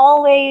was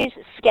always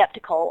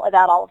skeptical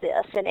about all of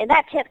this. And in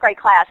that 10th grade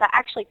class, I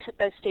actually took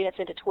those students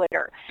into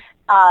Twitter.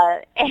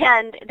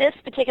 And this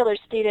particular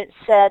student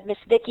said, Miss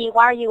Vicki,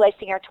 why are you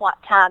wasting our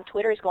time?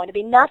 Twitter is going to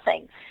be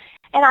nothing.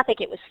 And I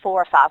think it was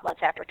 4 or 5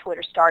 months after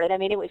Twitter started. I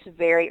mean, it was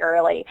very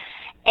early.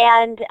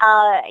 And,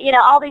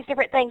 all these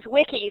different things,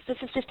 wikis, this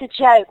is just a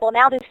joke. Well,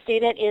 now this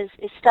student is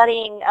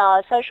studying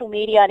social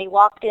media, and he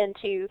walked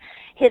into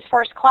his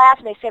first class,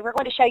 and they said, we're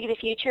going to show you the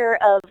future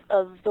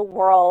of the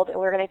world, and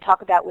we're going to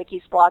talk about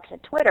wikis, blogs,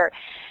 and Twitter.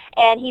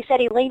 And he said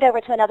he leaned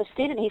over to another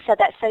student, and he said,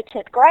 that's so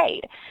 10th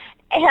grade.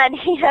 And,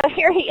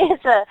 here he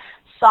is, a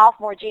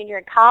sophomore, junior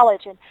in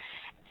college,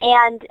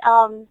 and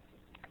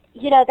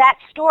that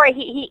story,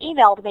 he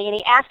emailed me and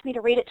he asked me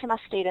to read it to my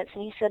students,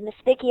 and he said, Miss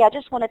Vicki, I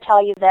just want to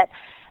tell you that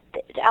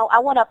I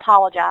want to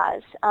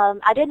apologize.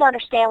 I didn't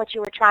understand what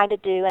you were trying to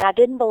do, and I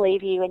didn't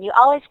believe you, and you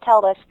always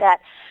tell us that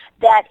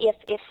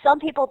if some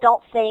people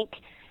don't think,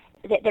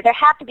 that there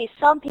have to be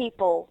some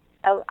people,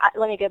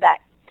 let me go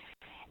back.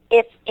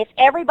 If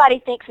everybody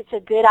thinks it's a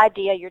good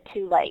idea, you're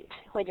too late.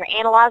 When you're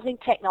analyzing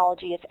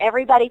technology, if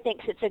everybody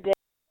thinks it's a good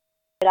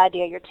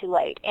idea, you're too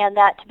late. And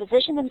that to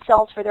position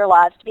themselves for their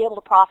lives, to be able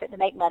to profit and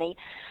make money,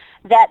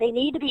 that they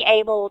need to be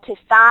able to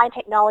find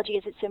technology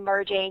as it's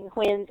emerging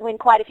when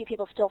quite a few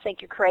people still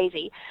think you're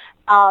crazy,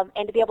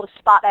 and to be able to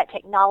spot that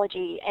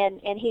technology. And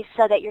he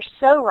said that you're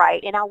so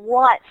right, and I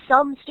want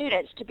some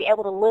students to be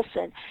able to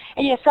listen.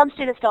 And some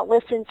students don't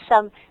listen,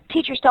 some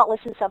teachers don't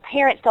listen, some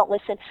parents don't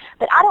listen,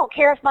 but I don't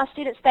care if my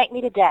students thank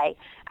me today.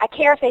 I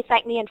care if they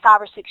thank me in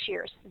 5 or 6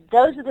 years.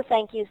 Those are the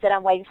thank yous that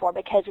I'm waiting for,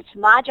 because it's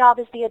my job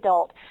as the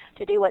adult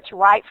to do what's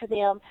right for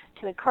them,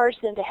 to encourage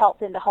them, to help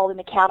them, to hold them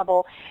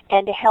accountable,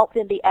 and to help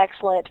them be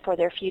excellent for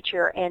their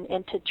future.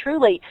 And to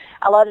truly,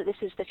 I love that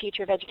this is the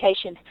future of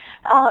education,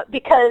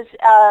 because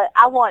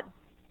I want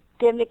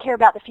them to care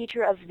about the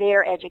future of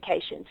their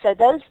education. So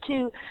those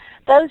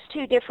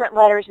two different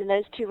letters and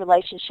those two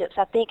relationships,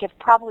 I think, have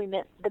probably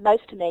meant the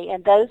most to me.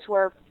 And those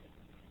were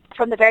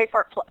from the very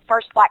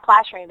first Black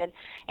Classroom.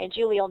 And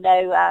Julie will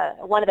know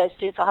one of those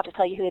students. I'll have to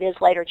tell you who it is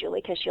later,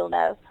 Julie, because she'll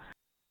know.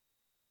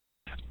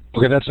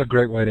 Okay, that's a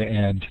great way to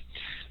end.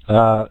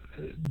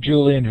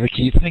 Julie and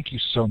Vicki, thank you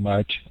so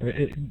much,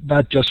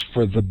 not just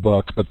for the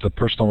book, but the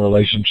personal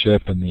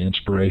relationship and the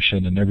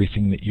inspiration and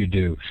everything that you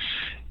do.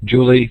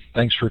 Julie,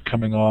 thanks for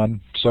coming on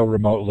so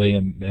remotely,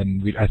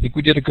 and I think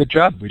we did a good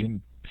job. We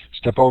didn't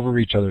step over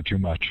each other too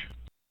much.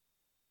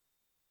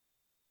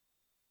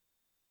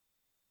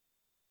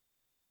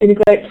 It's been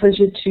a great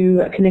pleasure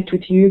to connect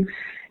with you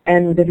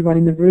and with everyone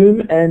in the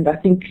room, and I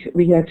think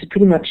we answered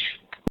pretty much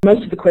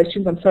most of the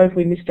questions. I'm sorry if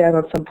we missed out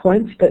on some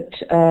points, but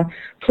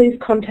please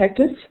contact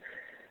us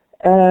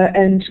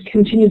and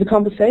continue the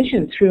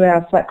conversation through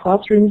our Flat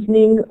Classrooms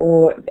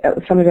or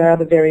some of our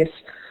other various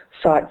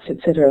sites,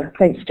 etc.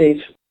 Thanks,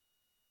 Steve.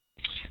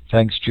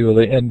 Thanks,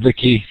 Julie. And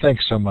Vicki,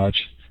 thanks so much.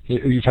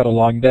 You've had a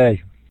long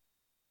day.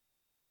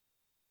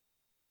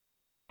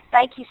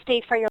 Thank you,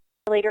 Steve, for your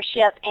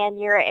leadership and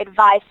your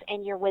advice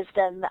and your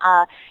wisdom.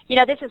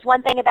 This is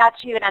one thing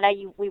about you, and I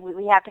know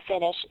we have to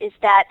finish, is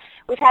that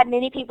we've had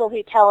many people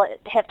who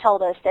have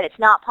told us that it's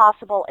not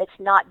possible, it's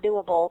not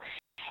doable,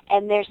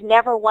 and there's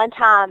never one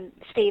time,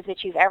 Steve,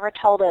 that you've ever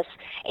told us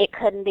it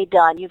couldn't be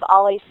done. You've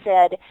always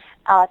said,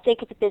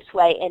 think of it this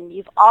way, and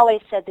you've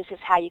always said this is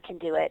how you can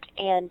do it.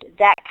 And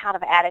that kind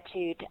of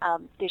attitude,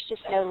 there's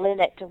just no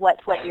limit to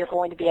what you're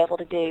going to be able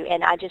to do.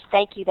 And I just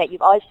thank you that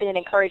you've always been an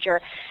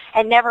encourager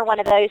and never one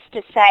of those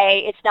to say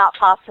it's not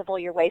possible,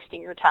 you're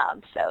wasting your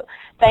time. So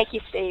thank you,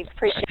 Steve.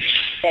 Appreciate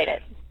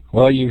it.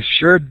 Well, you've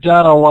sure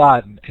done a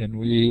lot, and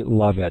we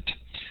love it.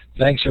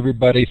 Thanks,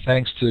 everybody.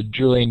 Thanks to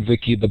Julie and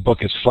Vicki. The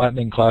book is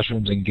Flattening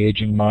Classrooms,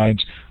 Engaging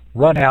Minds.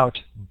 Run out,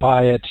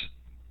 buy it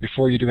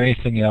before you do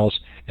anything else,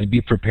 and be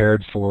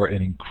prepared for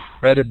an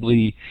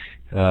incredibly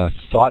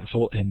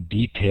thoughtful and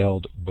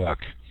detailed book.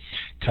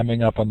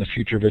 Coming up on the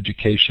Future of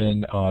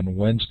Education on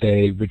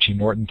Wednesday, Richie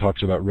Norton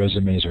talks about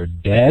resumes are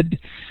dead.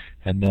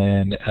 And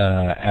then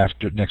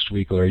after next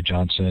week, Larry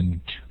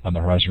Johnson on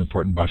the Horizon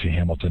Report, and Buffy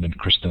Hamilton and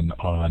Kristen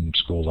on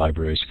school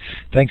libraries.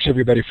 Thanks,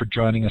 everybody, for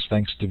joining us.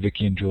 Thanks to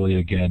Vicki and Julie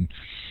again.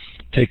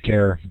 Take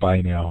care.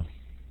 Bye now.